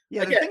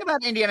yeah, the thing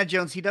about Indiana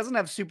Jones, he doesn't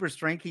have super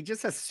strength. He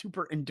just has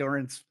super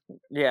endurance.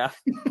 Yeah.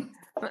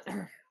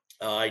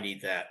 Oh, I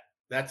need that.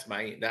 That's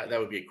that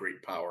would be a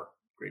great power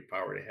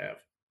to have.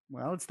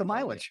 Well, it's the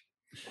mileage.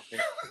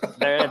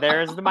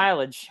 There's the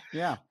mileage.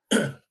 Yeah.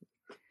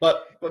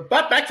 But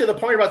back to the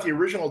point about the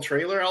original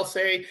trailer, I'll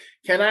say,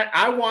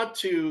 I want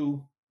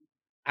to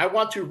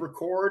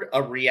record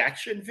a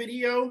reaction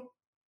video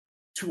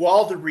to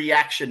all the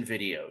reaction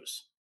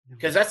videos,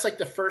 because that's like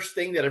the first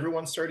thing that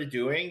everyone started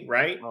doing,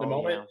 right? Oh, the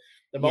moment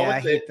I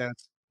hate that.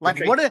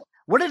 Like,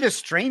 what did a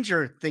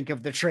stranger think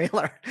of the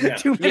trailer? Yeah,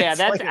 2 minutes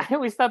later? I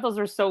always thought those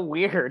were so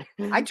weird.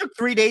 I took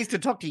 3 days to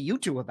talk to you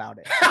two about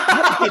it.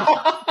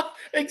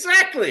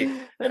 Exactly.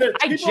 And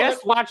I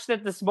just watched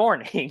it this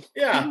morning.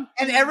 Yeah.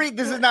 And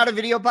this is not a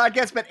video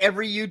podcast, but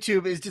every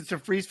YouTube is just a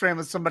freeze frame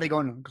of somebody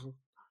going.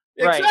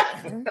 Right.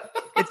 Exactly.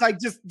 It's like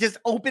just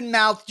open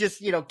mouth,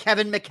 just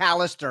Kevin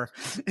McAllister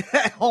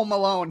at Home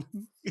Alone.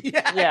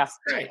 Yeah.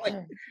 Right.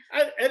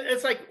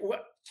 It's like,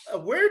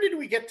 where did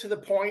we get to the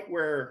point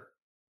where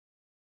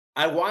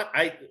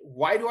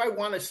why do I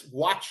want to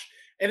watch?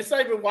 And it's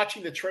not even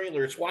watching the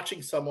trailer; it's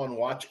watching someone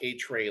watch a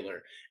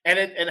trailer,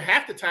 and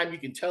half the time you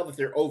can tell that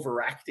they're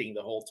overacting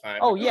the whole time.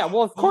 Oh yeah,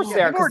 well of course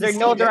they are, because they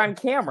know they're on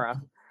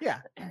camera.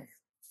 Yeah,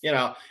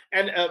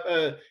 and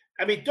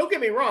I mean, don't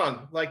get me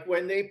wrong. Like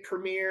when they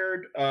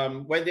premiered,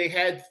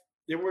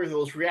 there were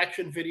those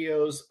reaction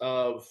videos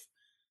of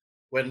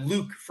when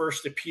Luke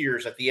first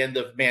appears at the end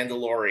of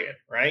Mandalorian,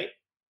 right?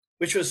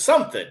 Which was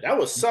something. That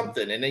was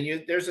something. And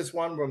then there's this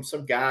one where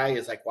some guy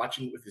is like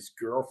watching it with his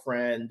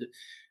girlfriend,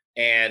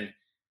 and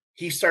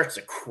he starts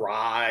to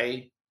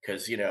cry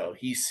because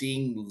he's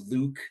seeing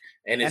Luke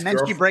and then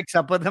she breaks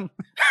up with him.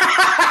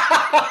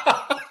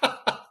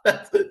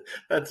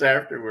 That's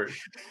afterwards.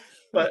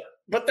 But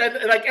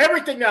then, like,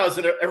 everything now is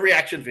a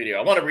reaction video.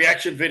 I want a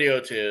reaction video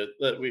to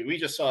we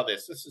just saw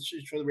this. This is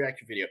for the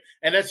reaction video,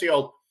 and that's the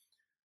old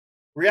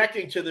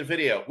reacting to the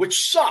video,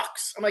 which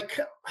sucks. I'm like,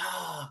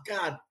 oh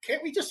God,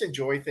 can't we just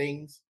enjoy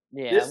things?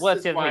 Yeah,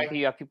 what's the other thing?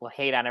 You have people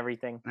hate on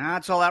everything.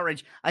 It's all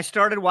outrage. I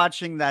started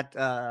watching that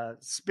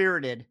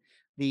Spirited,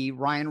 the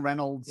Ryan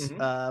Reynolds,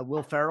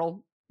 Will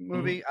Ferrell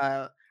movie,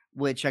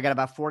 which I got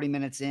about 40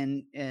 minutes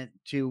in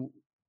to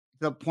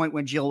the point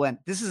when Jill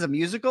went, "This is a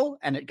musical,"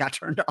 and it got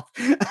turned off.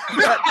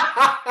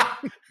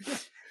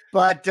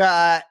 But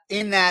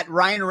in that,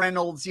 Ryan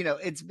Reynolds,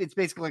 it's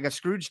basically like a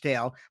Scrooge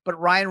tale, but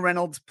Ryan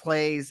Reynolds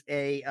plays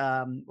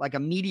a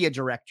media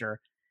director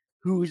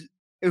who's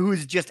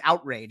just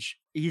outrage.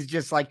 He's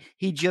just like,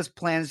 he just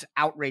plans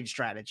outrage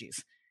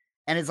strategies.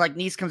 And his like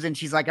niece comes in,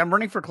 she's like, "I'm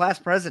running for class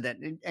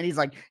president," and he's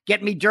like,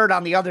 "Get me dirt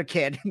on the other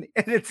kid." And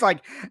it's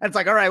like,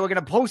 all right, we're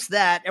gonna post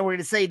that, and we're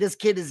gonna say this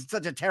kid is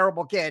such a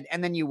terrible kid,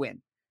 and then you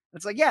win.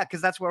 It's like, yeah,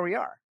 because that's where we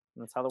are.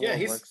 That's how the world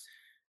works.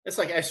 It's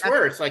like, I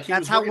swear, it's like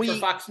that's how we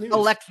Fox News.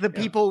 Elect the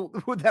people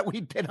that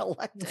we've been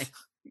electing.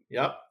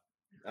 Yep.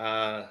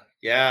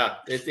 Yeah.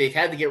 They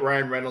had to get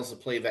Ryan Reynolds to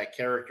play that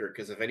character,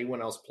 because if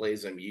anyone else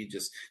plays him,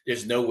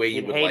 there's no way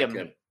you would like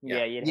him.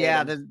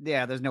 Yeah.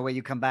 There's no way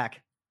you come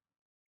back.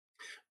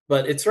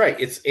 But it's right.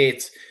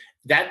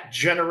 that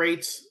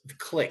generates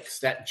clicks,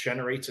 that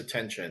generates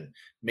attention,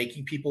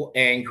 making people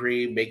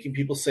angry, making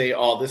people say,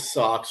 oh, this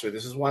sucks, or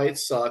this is why it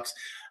sucks.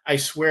 I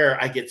swear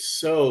I get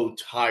so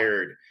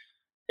tired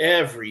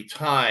every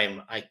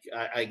time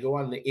I go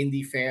on the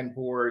indie fan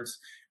boards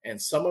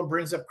and someone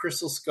brings up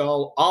Crystal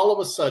Skull. All of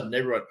a sudden,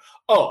 everyone,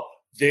 oh,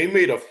 they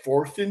made a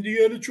fourth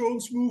Indiana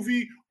Jones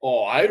movie?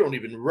 Oh, I don't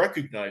even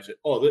recognize it.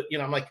 Oh,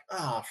 I'm like,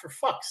 for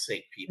fuck's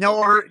sake, people. No,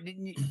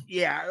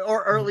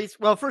 or at least,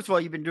 well, first of all,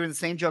 you've been doing the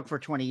same joke for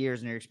 20 years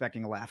and you're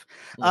expecting a laugh,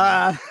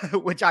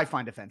 which I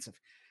find offensive.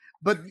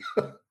 But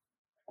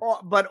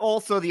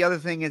also the other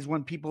thing is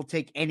when people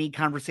take any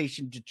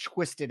conversation to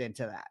twist it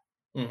into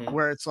that,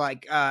 where it's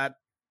like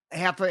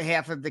half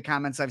of the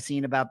comments I've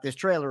seen about this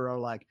trailer are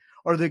like,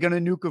 are they going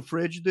to nuke a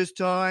fridge this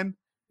time?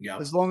 Yeah.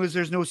 As long as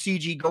there's no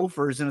CG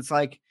gophers. And it's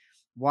like,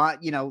 what,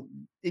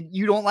 if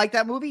you don't like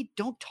that movie,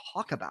 don't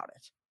talk about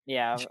it.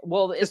 Yeah.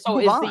 Well, so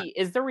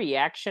is the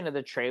reaction of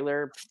the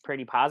trailer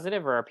pretty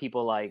positive, or are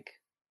people like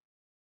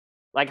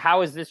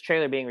how is this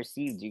trailer being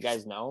received? Do you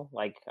guys know?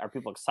 Like, are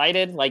people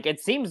excited? Like,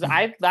 it seems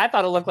I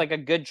thought it looked like a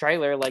good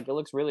trailer. Like, it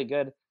looks really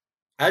good.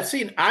 I've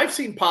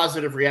seen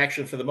positive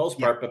reaction for the most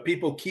part, but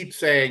people keep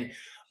saying,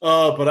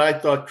 oh, but I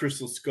thought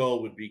Crystal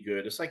Skull would be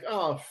good. It's like,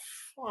 oh,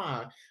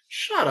 fuck,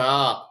 shut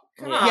up.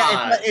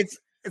 Yeah, it's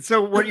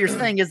so what you're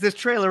saying is this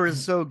trailer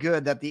is so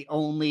good that the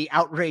only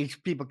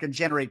outrage people can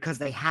generate because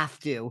they have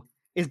to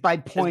is by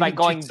pointing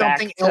to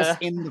something else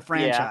in the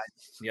franchise.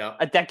 Yeah,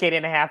 a decade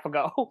and a half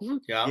ago.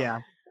 Yeah.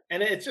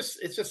 And it's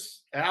just.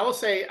 And I will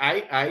say,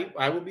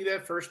 I will be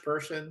that first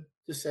person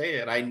to say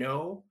it. I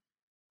know.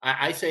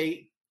 I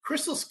say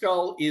Crystal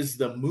Skull is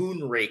the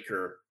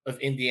Moonraker of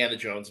Indiana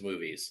Jones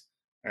movies.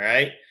 All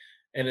right,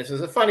 and this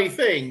is a funny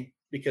thing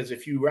because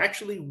if you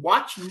actually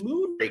watch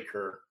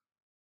Moonraker,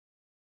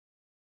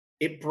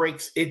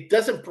 it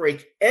doesn't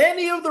break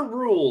any of the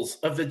rules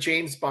of the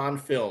James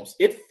Bond films.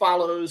 It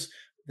follows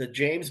the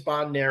James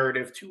Bond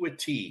narrative to a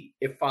T.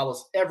 It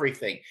follows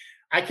everything.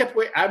 I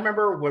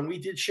remember when we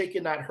did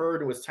Shaken Not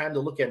Heard, it was time to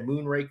look at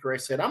Moonraker. I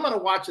said, I'm going to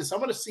watch this. I'm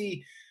going to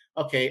see,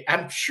 okay,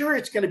 I'm sure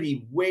it's going to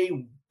be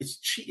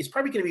it's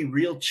probably going to be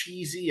real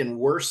cheesy and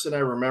worse than I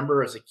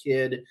remember as a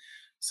kid.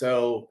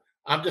 So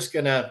I'm just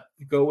going to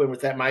go in with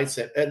that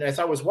mindset. And as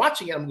I was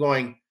watching it, I'm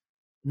going,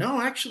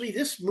 no, actually,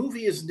 this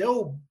movie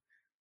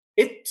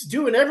it's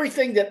doing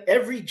everything that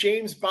every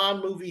James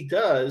Bond movie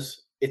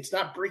does. It's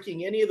not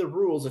breaking any of the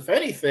rules. If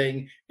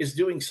anything, is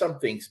doing some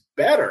things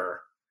better.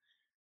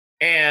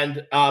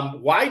 And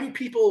why do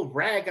people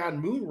rag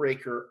on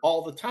Moonraker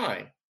all the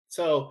time?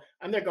 So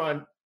I'm there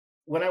going,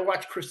 when I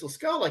watch Crystal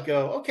Skull, I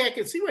go, okay, I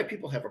can see why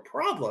people have a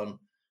problem.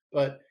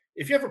 But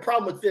if you have a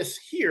problem with this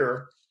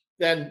here,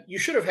 then you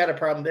should have had a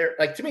problem there.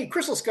 Like, to me,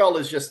 Crystal Skull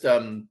is just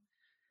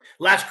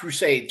Last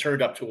Crusade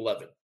turned up to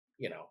 11,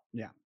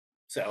 Yeah.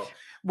 So,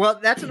 well,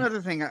 that's another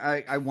thing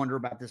I wonder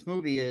about this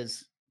movie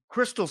is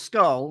Crystal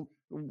Skull,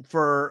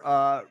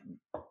 for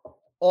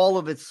all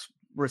of its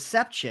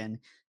reception,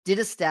 did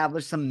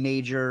establish some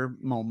major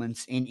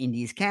moments in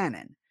Indy's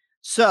canon.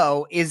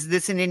 So is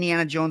this an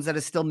Indiana Jones that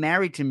is still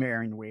married to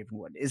Marion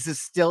Ravenwood? Is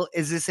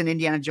this an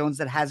Indiana Jones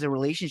that has a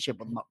relationship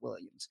with Mutt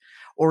Williams?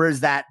 Or is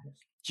that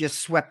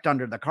just swept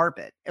under the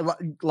carpet?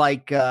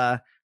 Like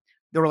the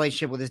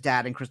relationship with his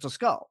dad in Crystal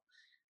Skull.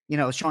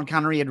 Sean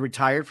Connery had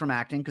retired from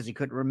acting because he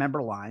couldn't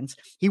remember lines.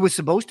 He was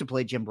supposed to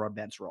play Jim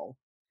Broadbent's role.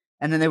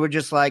 And then they were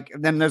just like,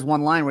 then there's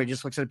one line where he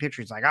just looks at a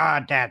picture. He's like,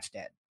 Dad's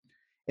dead.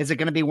 Is it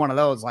going to be one of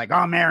those like,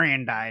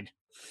 Marion died?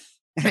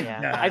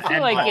 Yeah. I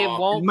feel like it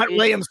won't. Mutt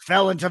Williams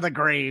fell into the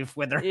grave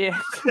with her. Yeah.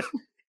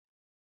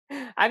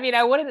 I mean,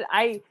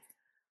 I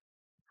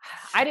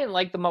didn't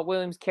like the Mutt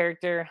Williams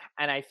character,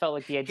 and I felt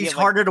like the idea he's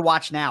harder to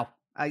watch now.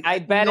 I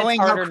bet knowing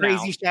it's harder how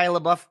crazy now. Shia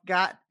LaBeouf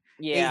got.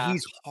 Yeah,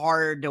 he's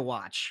hard to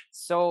watch.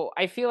 So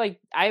I feel like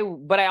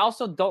but I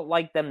also don't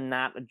like them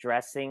not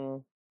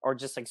addressing or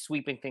just like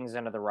sweeping things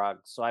under the rug.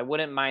 So I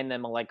wouldn't mind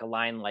them like a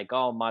line like,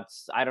 "Oh,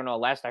 Mutt's, I don't know.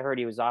 Last I heard,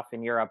 he was off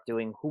in Europe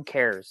doing who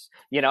cares,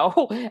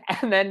 And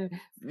then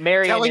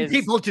Marion telling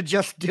people to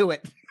just do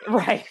it,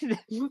 right?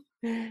 And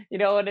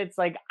it's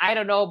like, I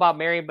don't know about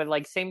Marion, but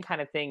like same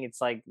kind of thing.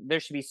 It's like there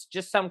should be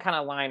just some kind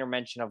of line or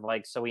mention of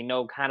like, so we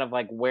know kind of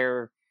like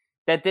where.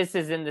 That this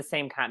is in the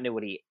same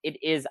continuity.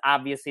 It is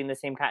obviously in the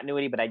same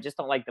continuity, but I just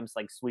don't like them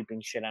like sweeping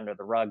shit under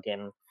the rug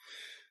and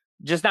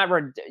just not.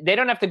 They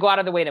don't have to go out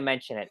of the way to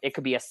mention it. It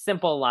could be a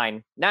simple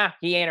line. Nah,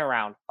 he ain't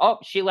around. Oh,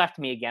 she left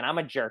me again. I'm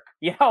a jerk.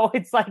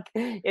 It's like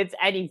it's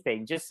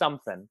anything, just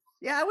something.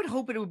 Yeah, I would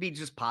hope it would be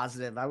just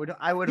positive. I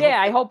would. Yeah,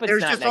 I hope it's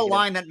there's not just negative. a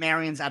line that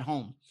Marion's at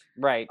home.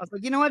 Right. I was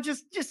like, you know what?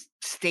 Just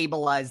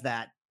stabilize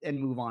that and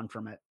move on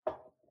from it.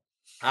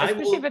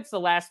 Especially if it's the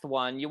last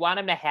one, you want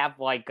him to have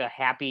like a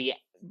happy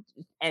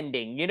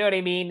ending. You know what I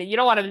mean? You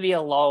don't want him to be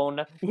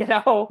alone,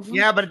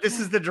 Yeah, but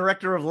this is the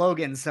director of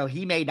Logan, so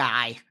he may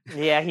die.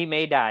 Yeah, he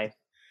may die.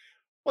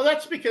 Well,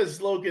 that's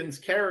because Logan's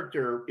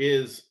character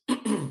is,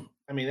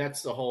 I mean,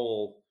 that's the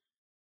whole,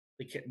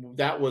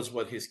 that was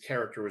what his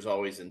character was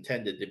always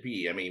intended to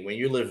be. I mean, when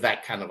you live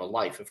that kind of a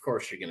life, of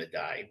course you're going to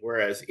die.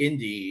 Whereas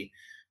Indy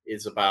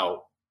is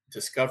about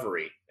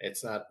discovery.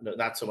 It's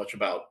not so much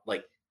about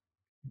like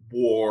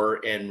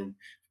war and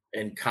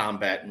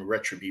combat and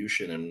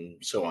retribution and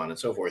so on and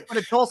so forth. But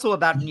it's also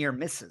about near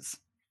misses.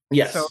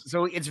 Yes.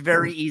 So it's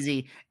very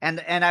easy. And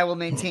I will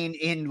maintain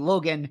in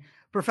Logan,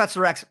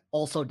 Professor X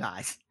also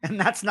dies. And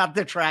that's not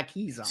the track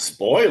he's on.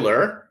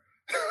 Spoiler.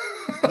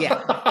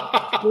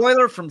 Yeah.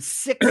 Spoiler from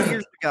 6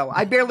 years ago.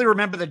 I barely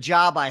remember the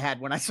job I had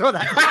when I saw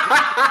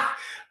that.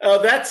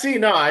 That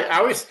scene, no, I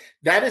always,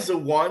 that is the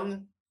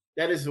one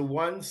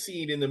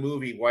scene in the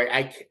movie where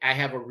I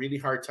have a really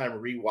hard time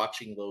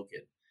rewatching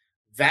Logan.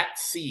 That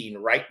scene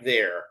right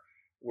there,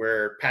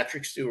 where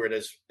Patrick Stewart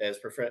as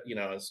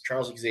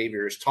Charles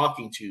Xavier is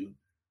talking to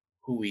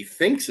who he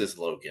thinks is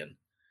Logan,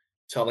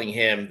 telling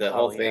him the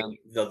whole thing,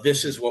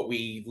 this is what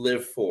we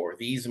live for,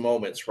 these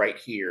moments right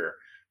here,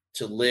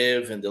 to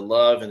live and to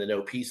love and to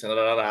know peace and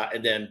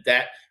and then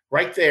that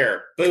right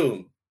there,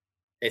 boom,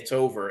 it's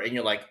over, and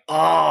you're like,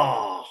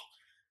 oh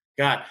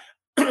God.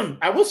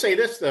 I will say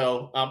this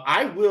though,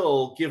 I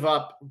will give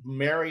up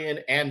Marion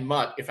and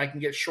Mutt if I can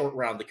get Short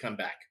Round to come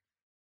back.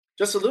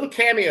 Just a little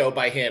cameo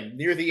by him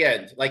near the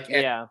end, like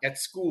at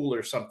school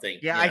or something.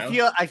 Yeah,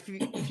 I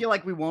feel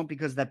like we won't,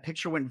 because that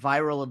picture went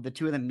viral of the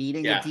two of them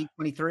meeting at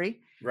D23.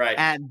 Right.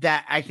 And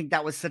that, I think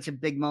that was such a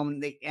big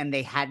moment, and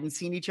they hadn't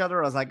seen each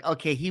other. I was like,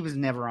 okay, he was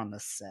never on the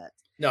set.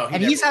 No,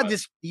 and he's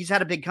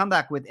had a big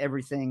comeback with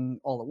Everything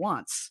All at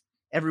Once.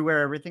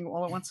 Everywhere, Everything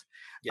All at Once.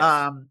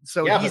 Yes.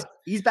 So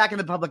he's back in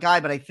the public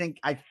eye, but I think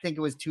it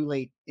was too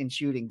late in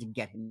shooting to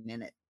get him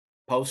in it.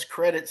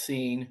 Post-credit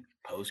scene.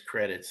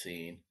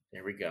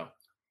 There we go.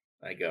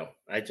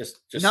 I just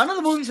none of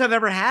the movies have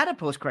ever had a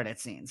post-credit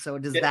scene. So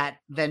does that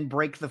then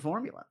break the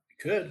formula?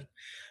 Could,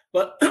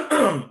 but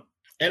again,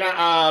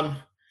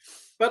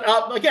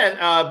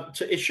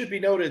 it should be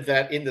noted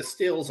that in the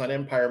stills on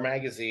Empire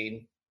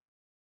magazine,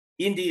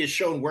 Indy is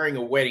shown wearing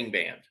a wedding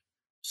band.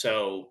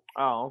 So,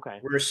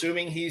 okay, we're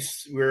assuming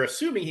he's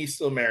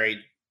still married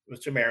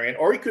to Marion,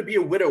 or he could be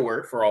a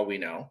widower for all we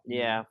know.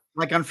 Yeah,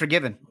 like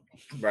Unforgiven.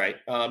 Right.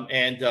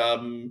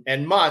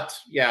 And Mutt,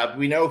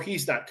 we know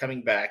he's not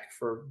coming back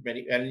for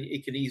many, and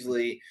it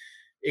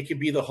could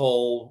be the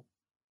whole,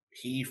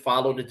 he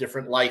followed a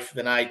different life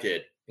than I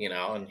did,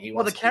 and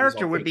the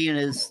character would be in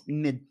his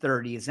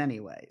mid-30s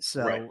anyway.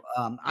 So right.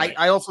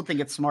 I also think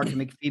it's smart to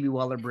make Phoebe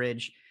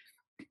Waller-Bridge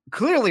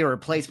clearly a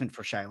replacement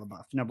for Shia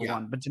LaBeouf, number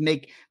one, but to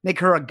make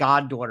her a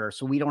goddaughter,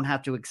 so we don't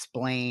have to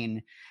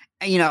explain,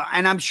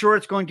 and I'm sure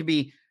it's going to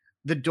be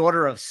the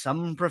daughter of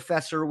some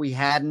professor we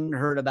hadn't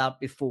heard about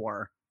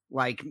before,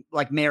 like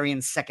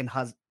Marion's second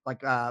husband,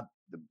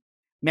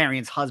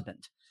 Marion's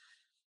husband.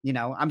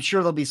 I'm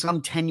sure there'll be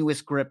some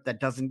tenuous grip that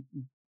doesn't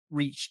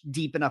reach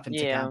deep enough into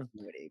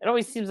continuity. It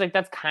always seems like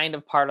that's kind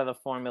of part of the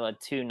formula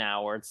too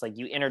now, where it's like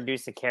you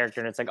introduce a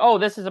character and it's like, oh,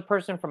 this is a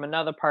person from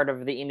another part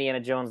of the Indiana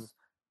Jones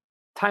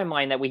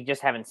timeline that we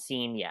just haven't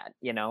seen yet.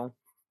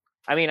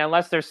 I mean,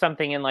 unless there's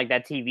something in like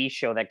that TV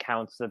show that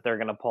counts that they're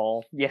gonna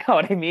pull. You know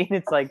what I mean?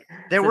 It's like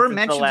there were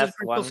mentions of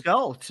Crystal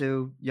Skull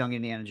to young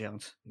Indiana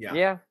Jones.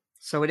 Yeah.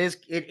 So it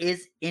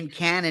is in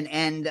canon,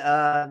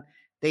 and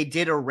they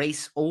did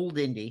erase old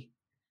Indy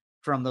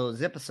from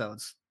those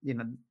episodes.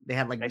 They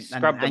had like a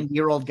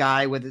 9-year-old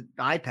guy with an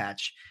eye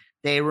patch.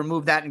 They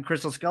removed that in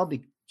Crystal Skull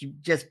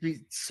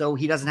so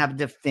he doesn't have a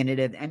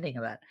definitive ending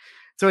of that.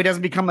 So he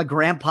doesn't become a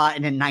grandpa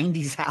in a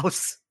 90s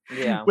house.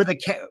 Yeah, with a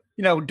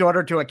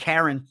daughter to a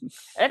Karen.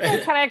 I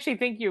kind of actually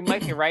think you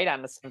might be right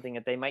on something,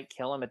 that they might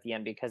kill him at the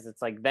end, because it's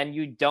like then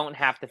you don't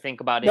have to think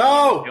about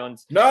Indiana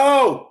Jones. In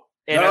a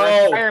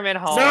retirement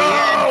home.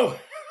 No,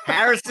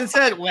 Harrison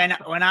said, "When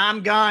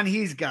I'm gone,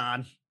 he's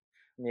gone."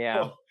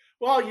 Yeah.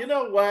 Well, you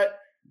know what?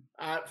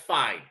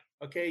 Fine.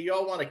 Okay,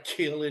 y'all want to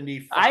kill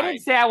Indy? Fine. I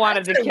didn't say I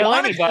wanted to kill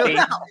anybody.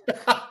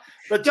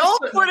 But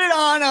don't put it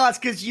on us,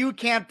 because you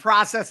can't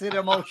process it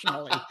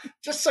emotionally.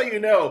 Just so you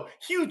know,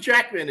 Hugh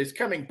Jackman is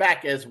coming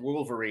back as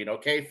Wolverine,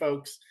 okay,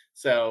 folks?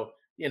 So,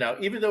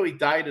 even though he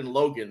died in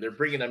Logan, they're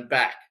bringing him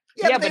back.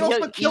 Yeah, but they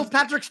also killed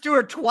Patrick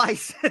Stewart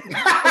twice.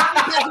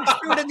 Patrick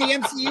Stewart in the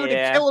MCU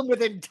to kill him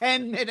within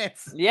 10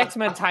 minutes. The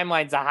X-Men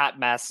timeline's a hot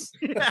mess.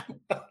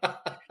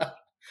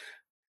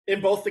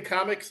 In both the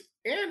comics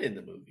and in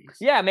the movies.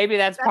 Yeah, maybe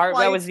that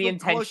was the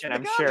intention,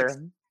 I'm sure.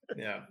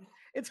 Yeah.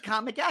 It's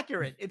comic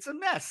accurate. It's a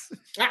mess.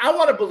 I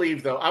want to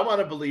believe, though. I want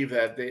to believe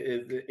that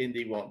the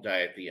Indy won't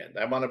die at the end.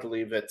 I want to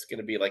believe that's going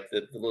to be like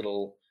the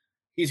little.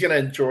 He's going to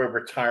enjoy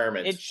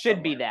retirement. It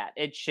should be that.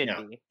 It should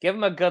be. Give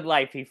him a good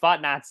life. He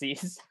fought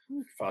Nazis.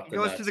 He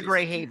goes to the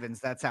Grey Havens.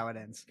 That's how it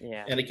ends.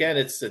 Yeah. And again,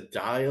 it's the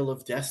Dial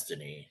of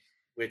Destiny,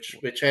 which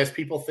has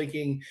people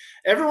thinking.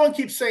 Everyone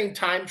keeps saying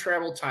time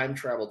travel,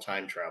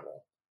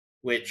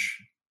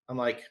 which I'm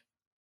like,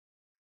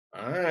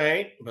 all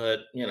right,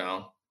 but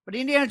But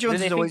Indiana Jones do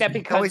they is think always, that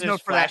because always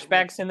there's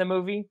flashbacks in the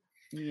movie?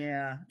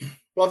 Yeah.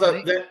 Well,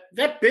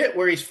 that bit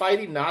where he's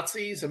fighting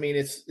Nazis, I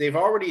mean, they've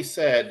already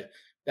said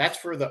that's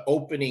for the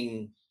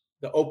opening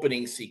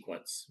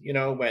sequence.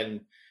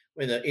 When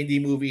the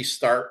indie movies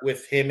start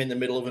with him in the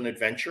middle of an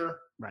adventure.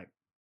 Right.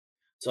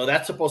 So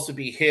that's supposed to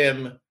be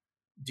him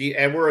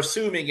and we're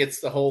assuming it's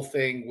the whole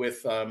thing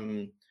with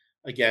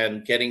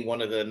again getting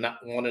one of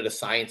the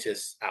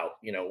scientists out,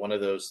 one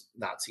of those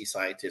Nazi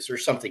scientists or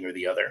something or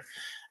the other,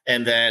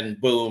 and then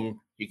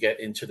boom, you get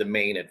into the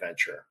main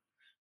adventure.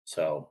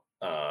 So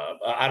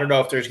I don't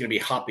know if there's going to be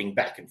hopping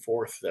back and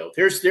forth though.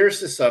 There's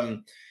this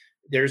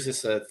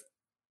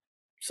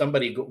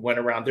somebody went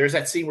around. There's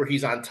that scene where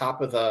he's on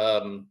top of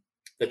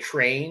the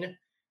train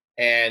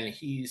and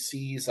he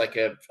sees like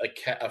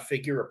a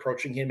figure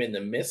approaching him in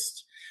the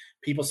mist.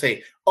 People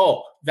say,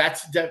 "Oh,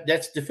 that's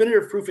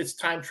definitive proof it's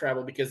time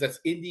travel because that's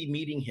Indy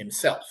meeting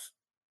himself,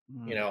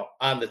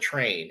 on the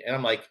train." And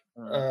I'm like,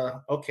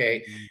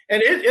 okay.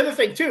 And the other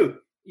thing too,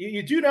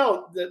 you do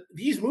know that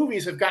these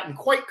movies have gotten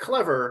quite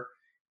clever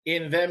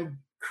in them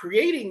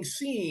creating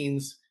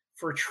scenes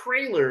for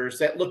trailers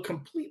that look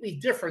completely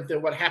different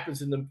than what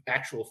happens in the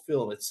actual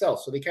film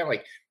itself. So they kind of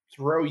like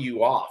throw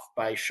you off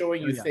by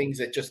showing you things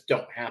that just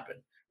don't happen.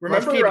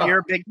 Remember,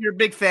 you're a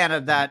big fan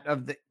of that,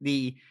 of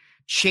the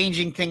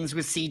changing things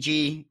with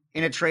CG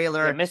in a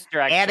trailer,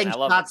 misdirection, adding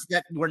shots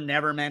that were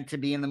never meant to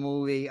be in the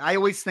movie. I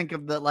always think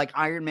of the like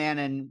Iron Man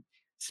and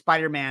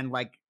Spider-Man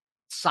like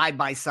side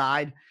by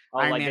side. Oh,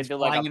 Iron like Man's they do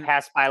like a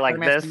pass by like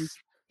this.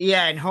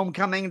 Yeah, and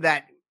Homecoming,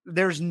 that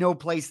there's no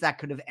place that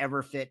could have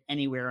ever fit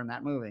anywhere in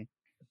that movie.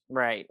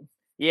 Right.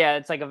 Yeah,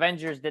 it's like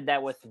Avengers did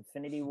that with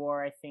Infinity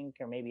War, I think,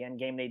 or maybe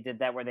Endgame. They did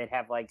that where they'd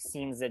have like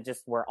scenes that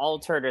just were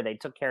altered, or they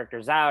took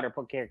characters out or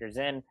put characters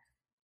in.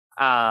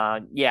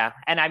 Yeah,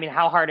 and I mean,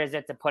 how hard is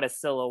it to put a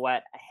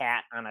silhouette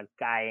hat on a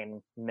guy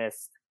in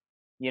mist?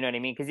 You know what I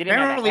mean? Because you didn't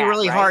apparently have a hat,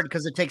 really right? hard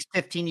because it takes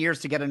 15 years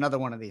to get another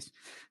one of these.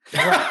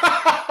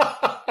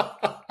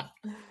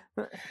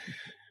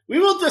 We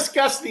will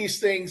discuss these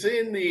things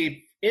in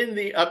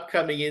the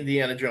upcoming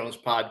Indiana Jones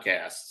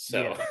podcast.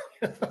 So,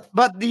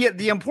 but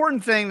the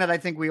important thing that I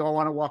think we all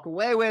want to walk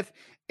away with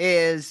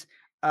is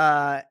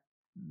because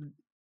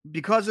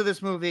of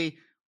this movie,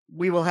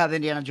 we will have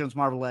Indiana Jones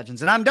Marvel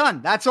Legends, and I'm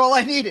done. That's all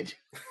I needed.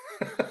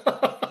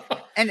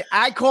 And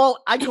I call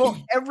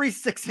every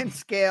 6-inch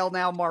scale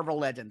now Marvel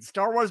Legends.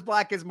 Star Wars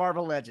Black is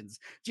Marvel Legends.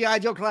 G.I.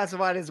 Joe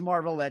Classified is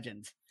Marvel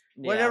Legends.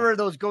 Yeah. Whatever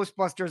those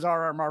Ghostbusters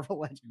are Marvel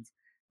Legends.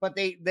 But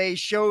they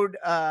showed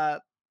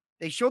the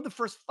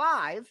first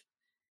 5,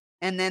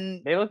 and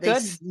then they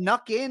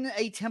snuck in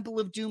a Temple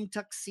of Doom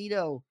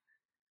tuxedo.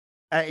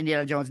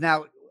 Indiana Jones.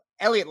 Now,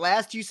 Elliot,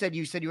 last you said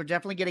you were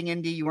definitely getting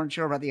Indy. You weren't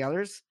sure about the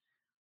others.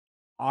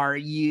 Are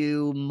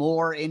you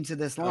more into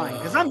this line?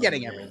 Because I'm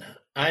getting everything.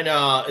 I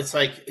know. It's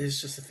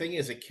just the thing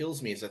is, it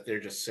kills me is that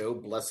they're just so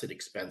blessed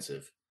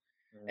expensive.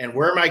 And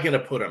where am I going to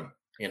put them?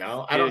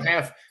 I don't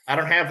have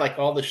like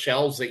all the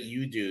shelves that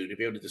you do to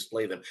be able to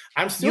display them.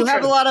 You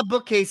have a lot of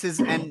bookcases,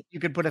 and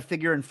you could put a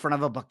figure in front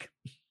of a book.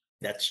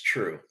 That's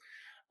true.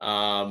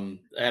 And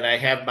I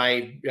have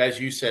as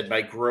you said,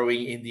 my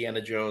growing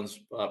Indiana Jones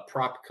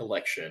prop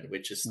collection,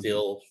 which is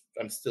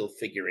I'm still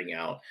figuring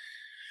out.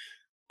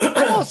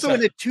 I'm also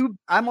in a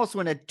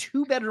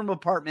 2-bedroom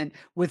apartment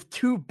with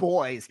 2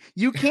 boys.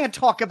 You can't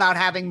talk about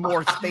having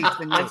more space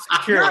than this.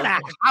 You're in a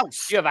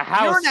house. You have a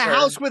house. You're in a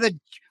house with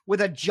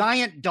a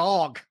giant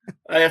dog.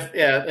 I have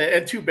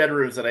and 2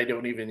 bedrooms that I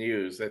don't even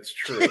use. That's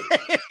true.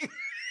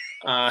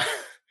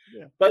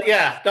 But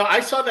yeah, no,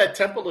 I saw that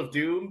Temple of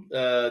Doom,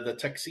 the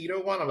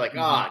tuxedo one. I'm like,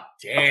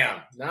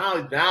 damn!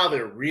 Now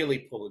they're really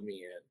pulling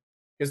me in.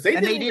 They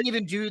didn't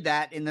even do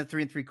that in the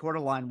 3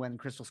 3/4 line when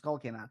Crystal Skull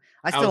came out.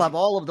 I still have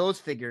all of those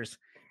figures.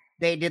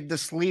 They did the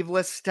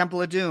sleeveless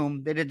Temple of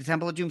Doom. They did the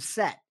Temple of Doom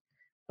set,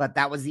 but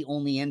that was the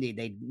only Indy.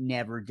 They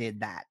never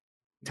did that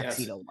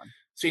tuxedo one.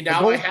 See,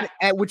 now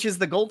which is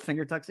the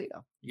Goldfinger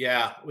tuxedo.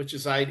 Yeah,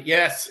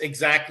 yes,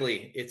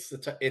 exactly. It's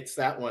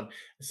that one.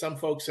 Some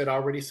folks had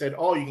already said,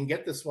 "Oh, you can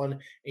get this one,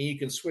 and you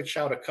can switch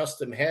out a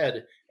custom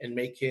head and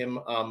make him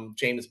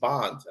James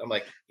Bond." I'm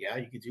like, "Yeah,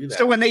 you could do that."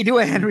 So when they do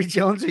a Henry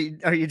Jones,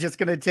 are you just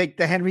going to take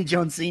the Henry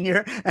Jones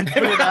Sr. and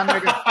put it on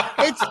there?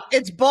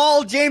 It's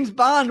bald James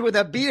Bond with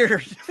a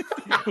beard.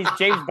 He's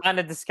James Bond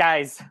in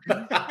disguise.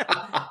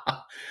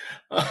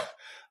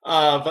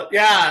 But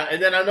yeah,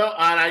 and then I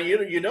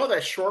know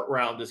that short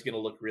round is going to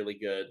look really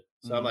good.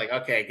 So I'm like,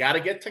 okay, got to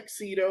get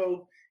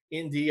Tuxedo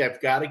Indy. I've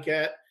got to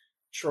get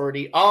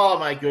Shorty. Oh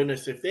my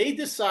goodness! If they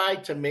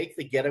decide to make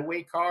the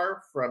getaway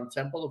car from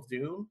Temple of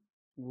Doom,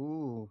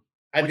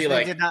 I'd be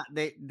like,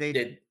 they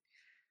did.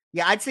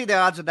 Yeah, I'd say the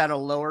odds of that are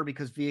lower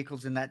because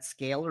vehicles in that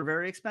scale are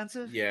very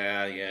expensive.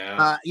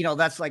 Yeah.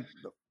 That's like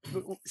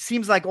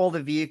seems like all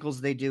the vehicles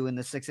they do in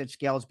the 6-inch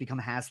scales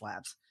become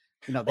HasLabs.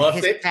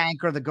 The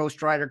tank or the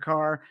Ghost Rider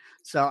car.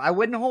 So I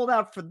wouldn't hold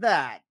out for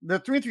that. The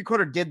 3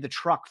 3/4 did the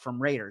truck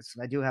from Raiders.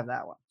 I do have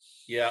that one.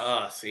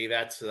 Yeah. See,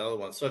 that's the other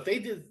one. So if they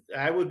did,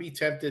 I would be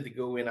tempted to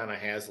go in on a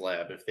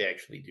HasLab if they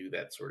actually do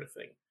that sort of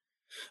thing.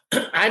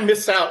 I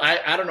miss out.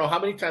 I don't know how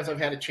many times I've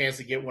had a chance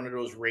to get one of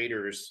those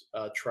Raiders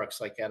trucks,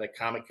 like at a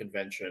comic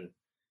convention,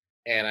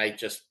 and I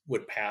just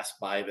would pass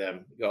by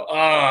them. Go,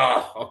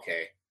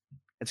 okay.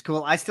 It's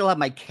cool. I still have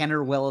my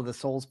Kenner Will of the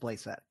Souls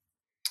playset.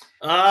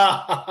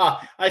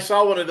 I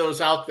saw one of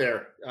those out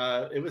there.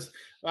 It was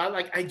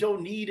like I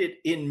don't need it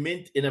in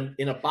mint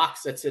in a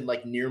box that's in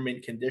like near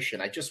mint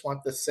condition. I just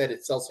want the set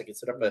itself so I can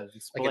set up like a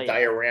Display it.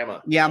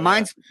 diorama. Yeah,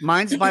 mine's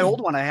my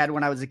old one I had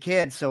when I was a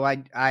kid. So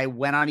I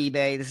went on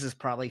eBay. This is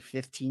probably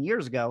 15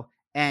 years ago,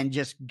 and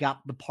just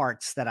got the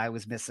parts that I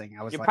was missing.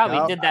 I was You like, probably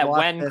 "Oh, did I that lost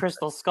when this."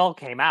 Crystal Skull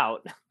came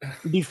out.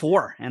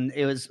 Before, and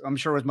I'm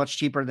sure it was much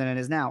cheaper than it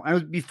is now. And it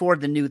was before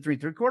the new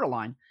 3/3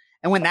 line.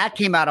 And when that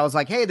came out, I was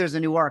like, hey, there's a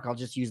new arc. I'll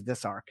just use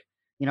this arc.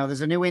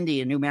 There's a new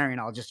Indy, a new Marion.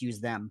 I'll just use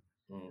them.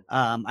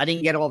 I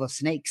didn't get all the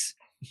snakes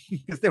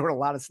because there were a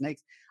lot of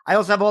snakes. I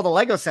also have all the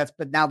Lego sets,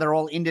 but now they're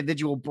all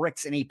individual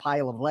bricks in a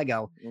pile of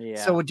Lego.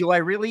 Yeah. So do I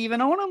really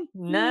even own them?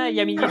 Nah,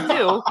 I mean you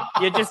do.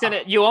 You're just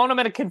you own them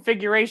in a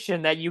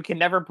configuration that you can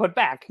never put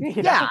back.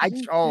 Yeah,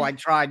 I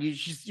tried. You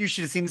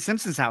should have seen the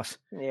Simpsons house.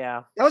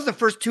 Yeah. That was the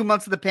first 2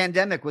 months of the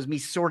pandemic, was me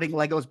sorting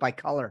Legos by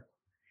color.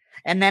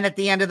 And then at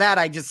the end of that,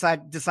 I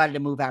decided to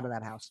move out of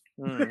that house.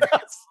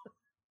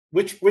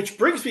 Which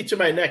brings me to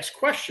my next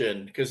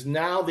question, because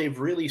now they've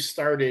really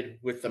started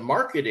with the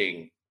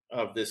marketing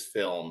of this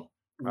film.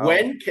 Oh.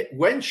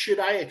 When should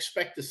I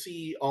expect to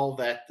see all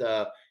that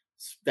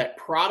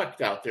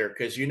product out there?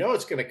 Because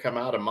it's going to come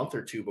out a month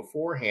or two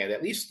beforehand,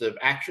 at least the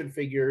action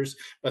figures,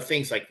 but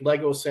things like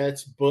Lego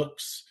sets,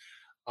 books,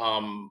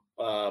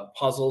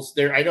 puzzles.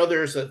 I know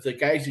there's the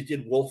guys who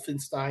did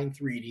Wolfenstein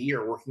 3D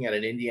are working on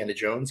an Indiana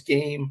Jones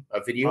game,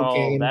 a video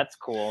game. That's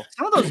cool.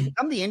 Some of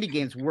the indie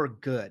games were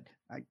good.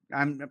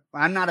 I'm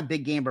not a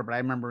big gamer, but I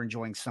remember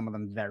enjoying some of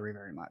them very,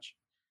 very much.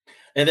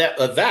 And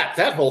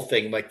that whole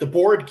thing, like the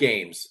board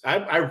games,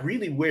 I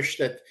really wish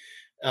that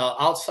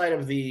outside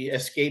of the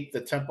Escape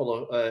the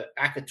Temple of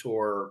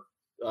Akator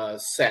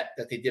set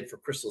that they did for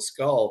Crystal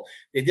Skull,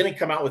 they didn't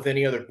come out with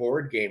any other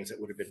board games that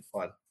would have been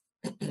fun.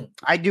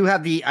 I do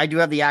have the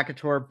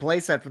Akator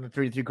playset for the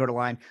 3/3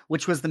 line,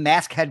 which was the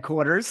Mask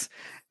headquarters,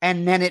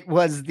 and then it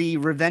was the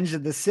Revenge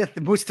of the Sith,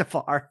 the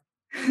Mustafar.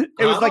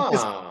 It was like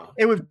this.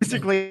 It was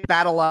basically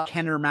Battle of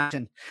Kenner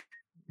Mountain.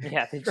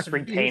 Yeah, they just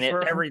repaint it.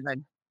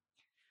 Everything.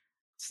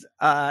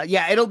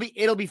 Yeah,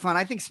 it'll be fun.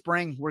 I think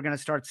spring we're gonna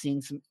start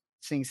seeing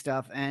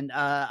stuff, and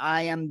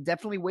I am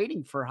definitely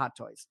waiting for Hot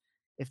Toys.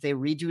 If they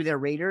redo their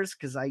Raiders,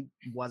 because I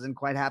wasn't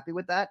quite happy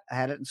with that. I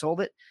had it and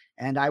sold it,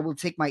 and I will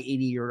take my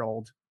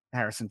 80-year-old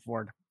Harrison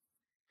Ford.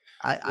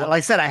 Like I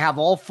said, I have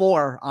all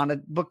 4 on a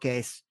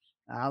bookcase.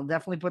 I'll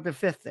definitely put the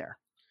 5th there.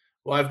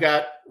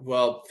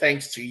 Well,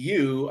 thanks to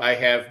you, I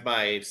have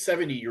my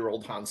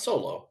 70-year-old Han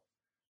Solo.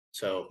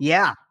 So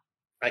yeah,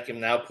 I can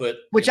now put,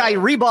 which I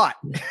rebought.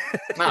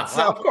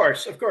 So, of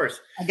course.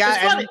 I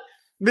got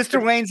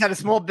Mr. Wayne's had a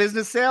small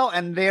business sale,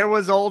 and there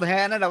was old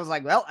Han, and I was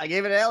like, well, I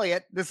gave it to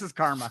Elliot. This is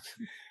karma.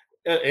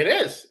 It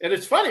is. And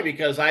it's funny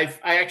because I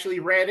actually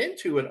ran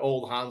into an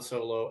old Han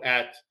Solo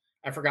at,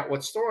 I forgot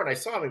what store, and I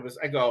saw him.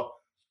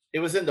 It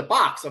was in the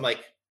box. I'm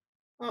like,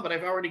 oh, but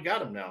I've already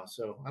got him now.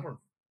 So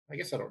I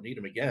guess I don't need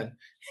him again,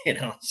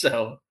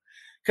 so.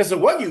 Because the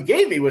one you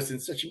gave me was in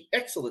such an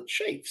excellent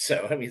shape.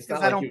 So, I mean, it's not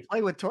like I don't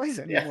play with toys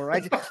anymore.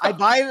 Yeah. I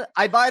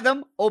buy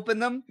them, open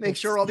them, make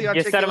sure all the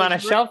you set them on a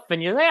shelf,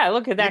 and you're like,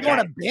 look at that guy. I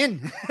want a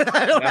bin.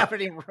 I don't have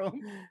any room.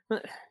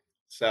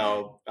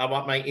 So I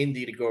want my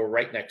Indy to go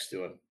right next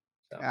to him.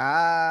 So.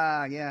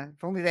 Yeah.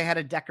 If only they had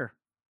a Decker.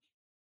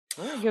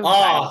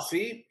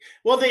 See?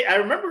 Well, I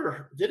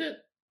remember, I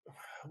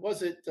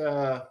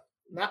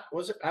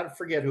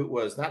forget who it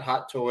was, not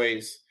Hot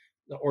Toys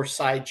or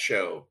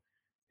Sideshow.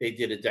 They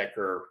did a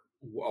Decker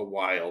a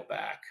while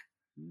back.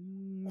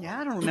 Yeah,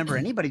 I don't remember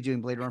anybody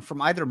doing Blade Runner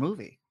from either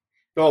movie.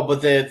 Oh,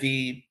 but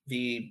the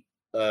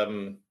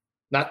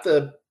not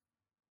the.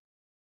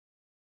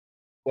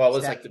 Well, it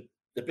was like the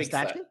big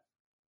statue.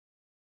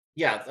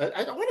 Yeah,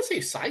 I want to say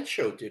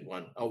Sideshow did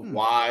one a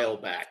while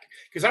back,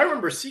 because I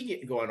remember seeing it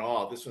and going,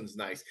 "Oh, this one's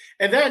nice."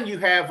 And then you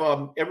have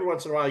every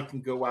once in a while you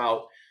can go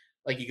out.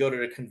 Like you go to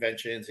the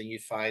conventions and you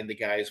find the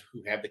guys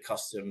who have the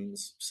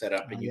customs set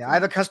up. And I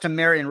have a custom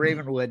Marion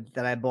Ravenwood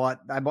that I bought.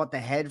 I bought the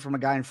head from a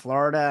guy in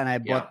Florida, and I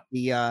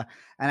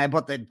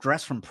bought the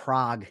dress from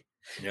Prague.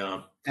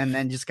 Yeah, and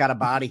then just got a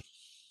body.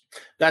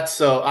 That's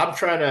so. I'm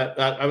trying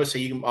to. I would say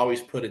you can always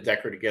put a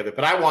Decker together,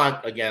 but I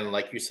want, again,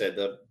 like you said,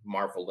 the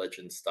Marvel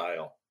Legends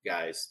style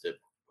guys to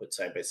put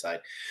side by side,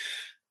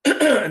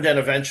 and then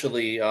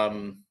eventually,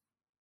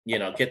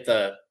 get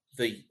the.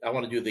 I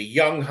want to do the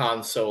young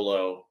Han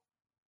Solo.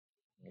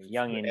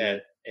 Young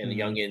Indy and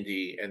young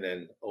Indy, and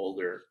then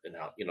older, and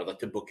out, like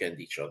to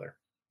bookend each other.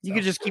 You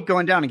could just keep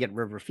going down and get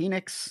River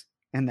Phoenix,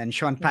 and then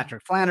Sean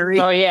Patrick Flannery.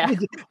 Oh yeah,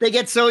 they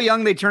get so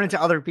young they turn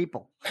into other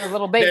people. They're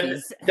little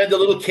babies. Then the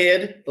little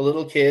kid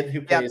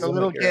who plays the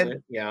little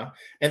kid. Yeah,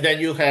 and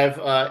then you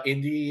have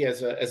Indy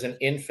as an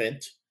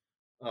infant,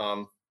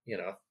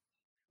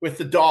 with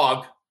the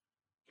dog,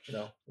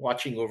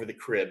 watching over the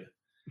crib.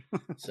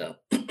 So.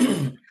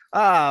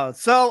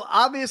 So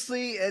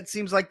obviously it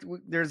seems like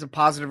there's a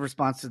positive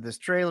response to this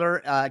trailer.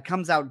 It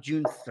comes out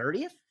June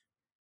 30th,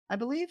 I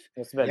believe.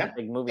 It's a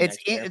big movie.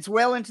 It's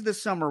well into the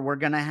summer. We're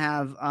gonna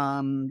have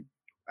I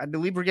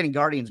believe we're getting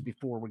Guardians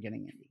before we're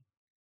getting Indy.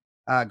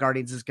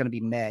 Guardians is going to be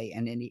May,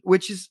 and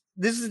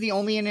this is the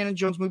only Indiana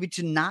Jones movie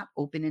to not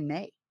open in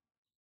May.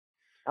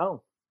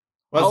 Oh.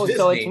 Well,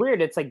 so it's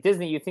weird. It's like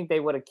Disney. You think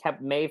they would have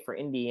kept May for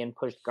Indy and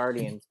pushed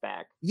Guardians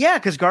back? Yeah,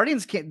 because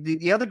Guardians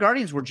the other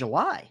Guardians were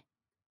July.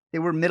 They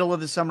were middle of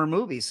the summer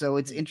movies, so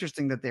it's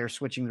interesting that they're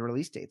switching the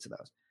release dates of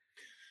those.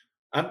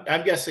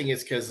 I'm guessing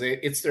it's because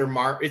it's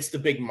the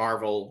big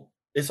Marvel.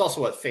 It's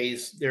also what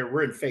phase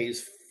we're in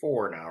phase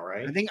 4 now,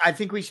 right? I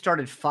think we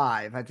started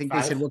 5. I think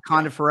 5? They said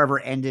Wakanda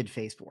Forever ended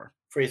phase 4.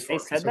 Phase 4.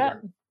 They said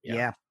that?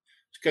 Yeah.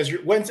 Because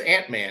when's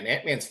Ant-Man?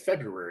 Ant-Man's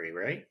February,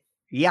 right?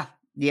 Yeah.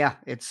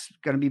 It's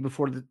going to be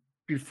before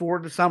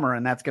the summer,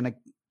 and that's going to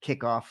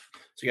kick off.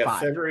 So you got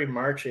 5. February,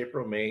 March,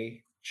 April,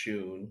 May,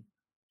 June.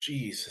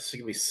 Jeez, there's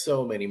going to be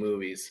so many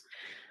movies.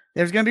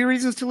 There's going to be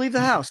reasons to leave the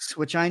house,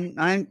 which I'm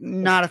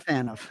not a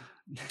fan of.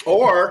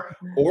 Or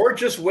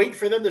just wait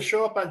for them to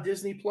show up on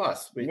Disney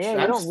Plus. You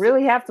don't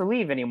really have to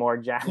leave anymore,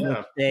 John.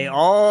 Yeah. They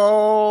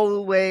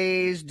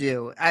always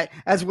do,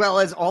 as well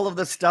as all of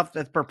the stuff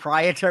that's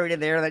proprietary to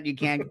there that you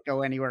can't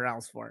go anywhere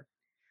else for.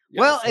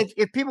 Yeah, well,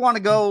 if people want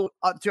to go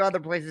to other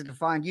places to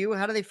find you,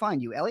 how do they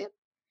find you, Elliot?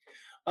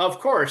 Of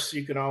course,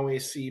 you can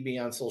always see me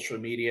on social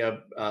media.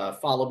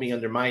 Follow me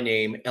under my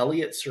name,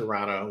 Elliot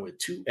Serrano, with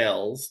 2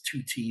 L's,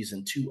 2 T's,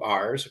 and 2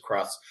 R's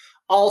across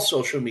all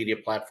social media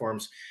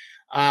platforms.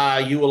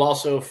 You will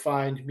also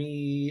find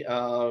me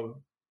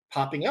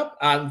popping up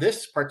on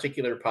this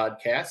particular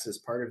podcast as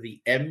part of the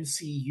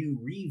MCU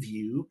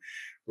Review,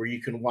 where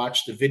you can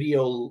watch the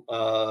video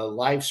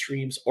live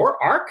streams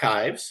or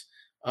archives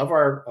of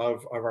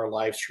our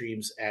live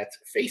streams at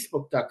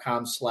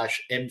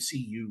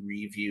facebook.com/MCU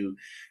Review.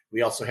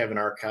 We also have an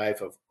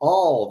archive of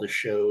all the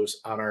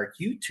shows on our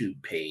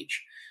YouTube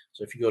page.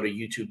 So if you go to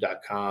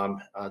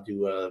youtube.com,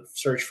 do a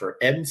search for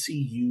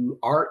MCU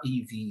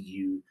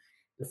Revu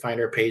to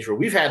find our page, where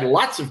we've had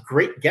lots of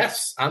great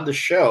guests on the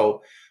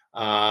show.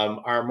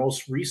 Our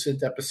most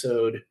recent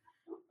episode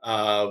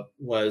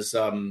was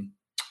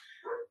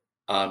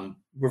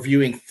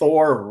reviewing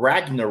Thor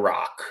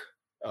Ragnarok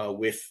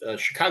with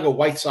Chicago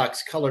White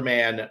Sox color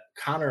man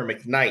Connor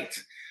McKnight.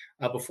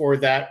 Before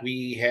that,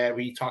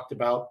 we talked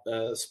about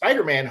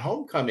Spider-Man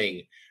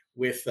Homecoming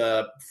with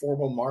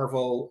former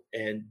Marvel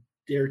and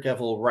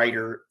Daredevil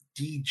writer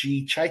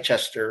D.G.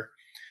 Chichester.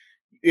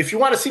 If you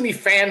want to see me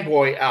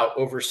fanboy out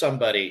over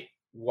somebody,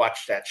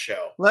 watch that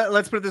show.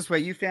 Let's put it this way.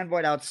 You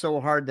fanboyed out so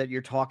hard that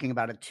you're talking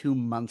about it 2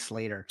 months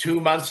later. 2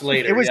 months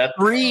later. It was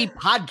 3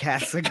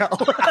 podcasts ago.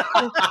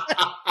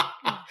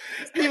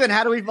 Steven,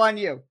 how do we find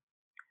you?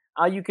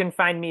 You can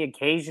find me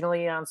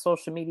occasionally on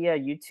social media,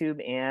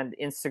 YouTube and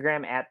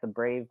Instagram at The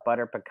Brave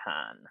Butter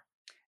Pecan.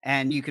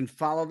 And you can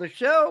follow the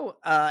show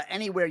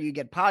anywhere you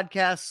get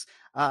podcasts.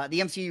 The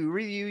MCU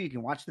Review, you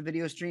can watch the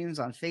video streams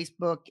on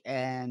Facebook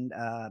and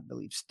I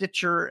believe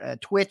Stitcher,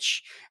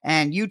 Twitch,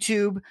 and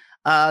YouTube.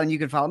 And you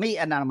can follow me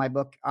and Not On My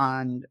Book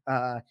on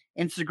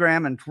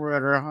Instagram and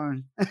Twitter.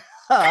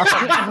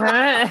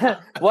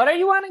 What are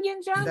you on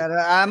again, John?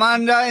 I'm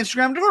on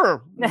Instagram and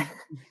Twitter.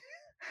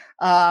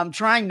 I'm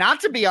trying not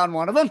to be on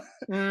one of them.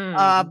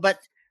 But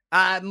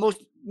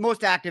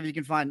most active you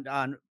can find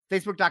on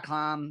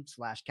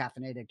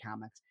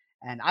Facebook.com/caffeinatedcomics.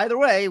 And either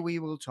way, we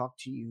will talk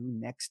to you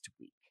next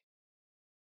week.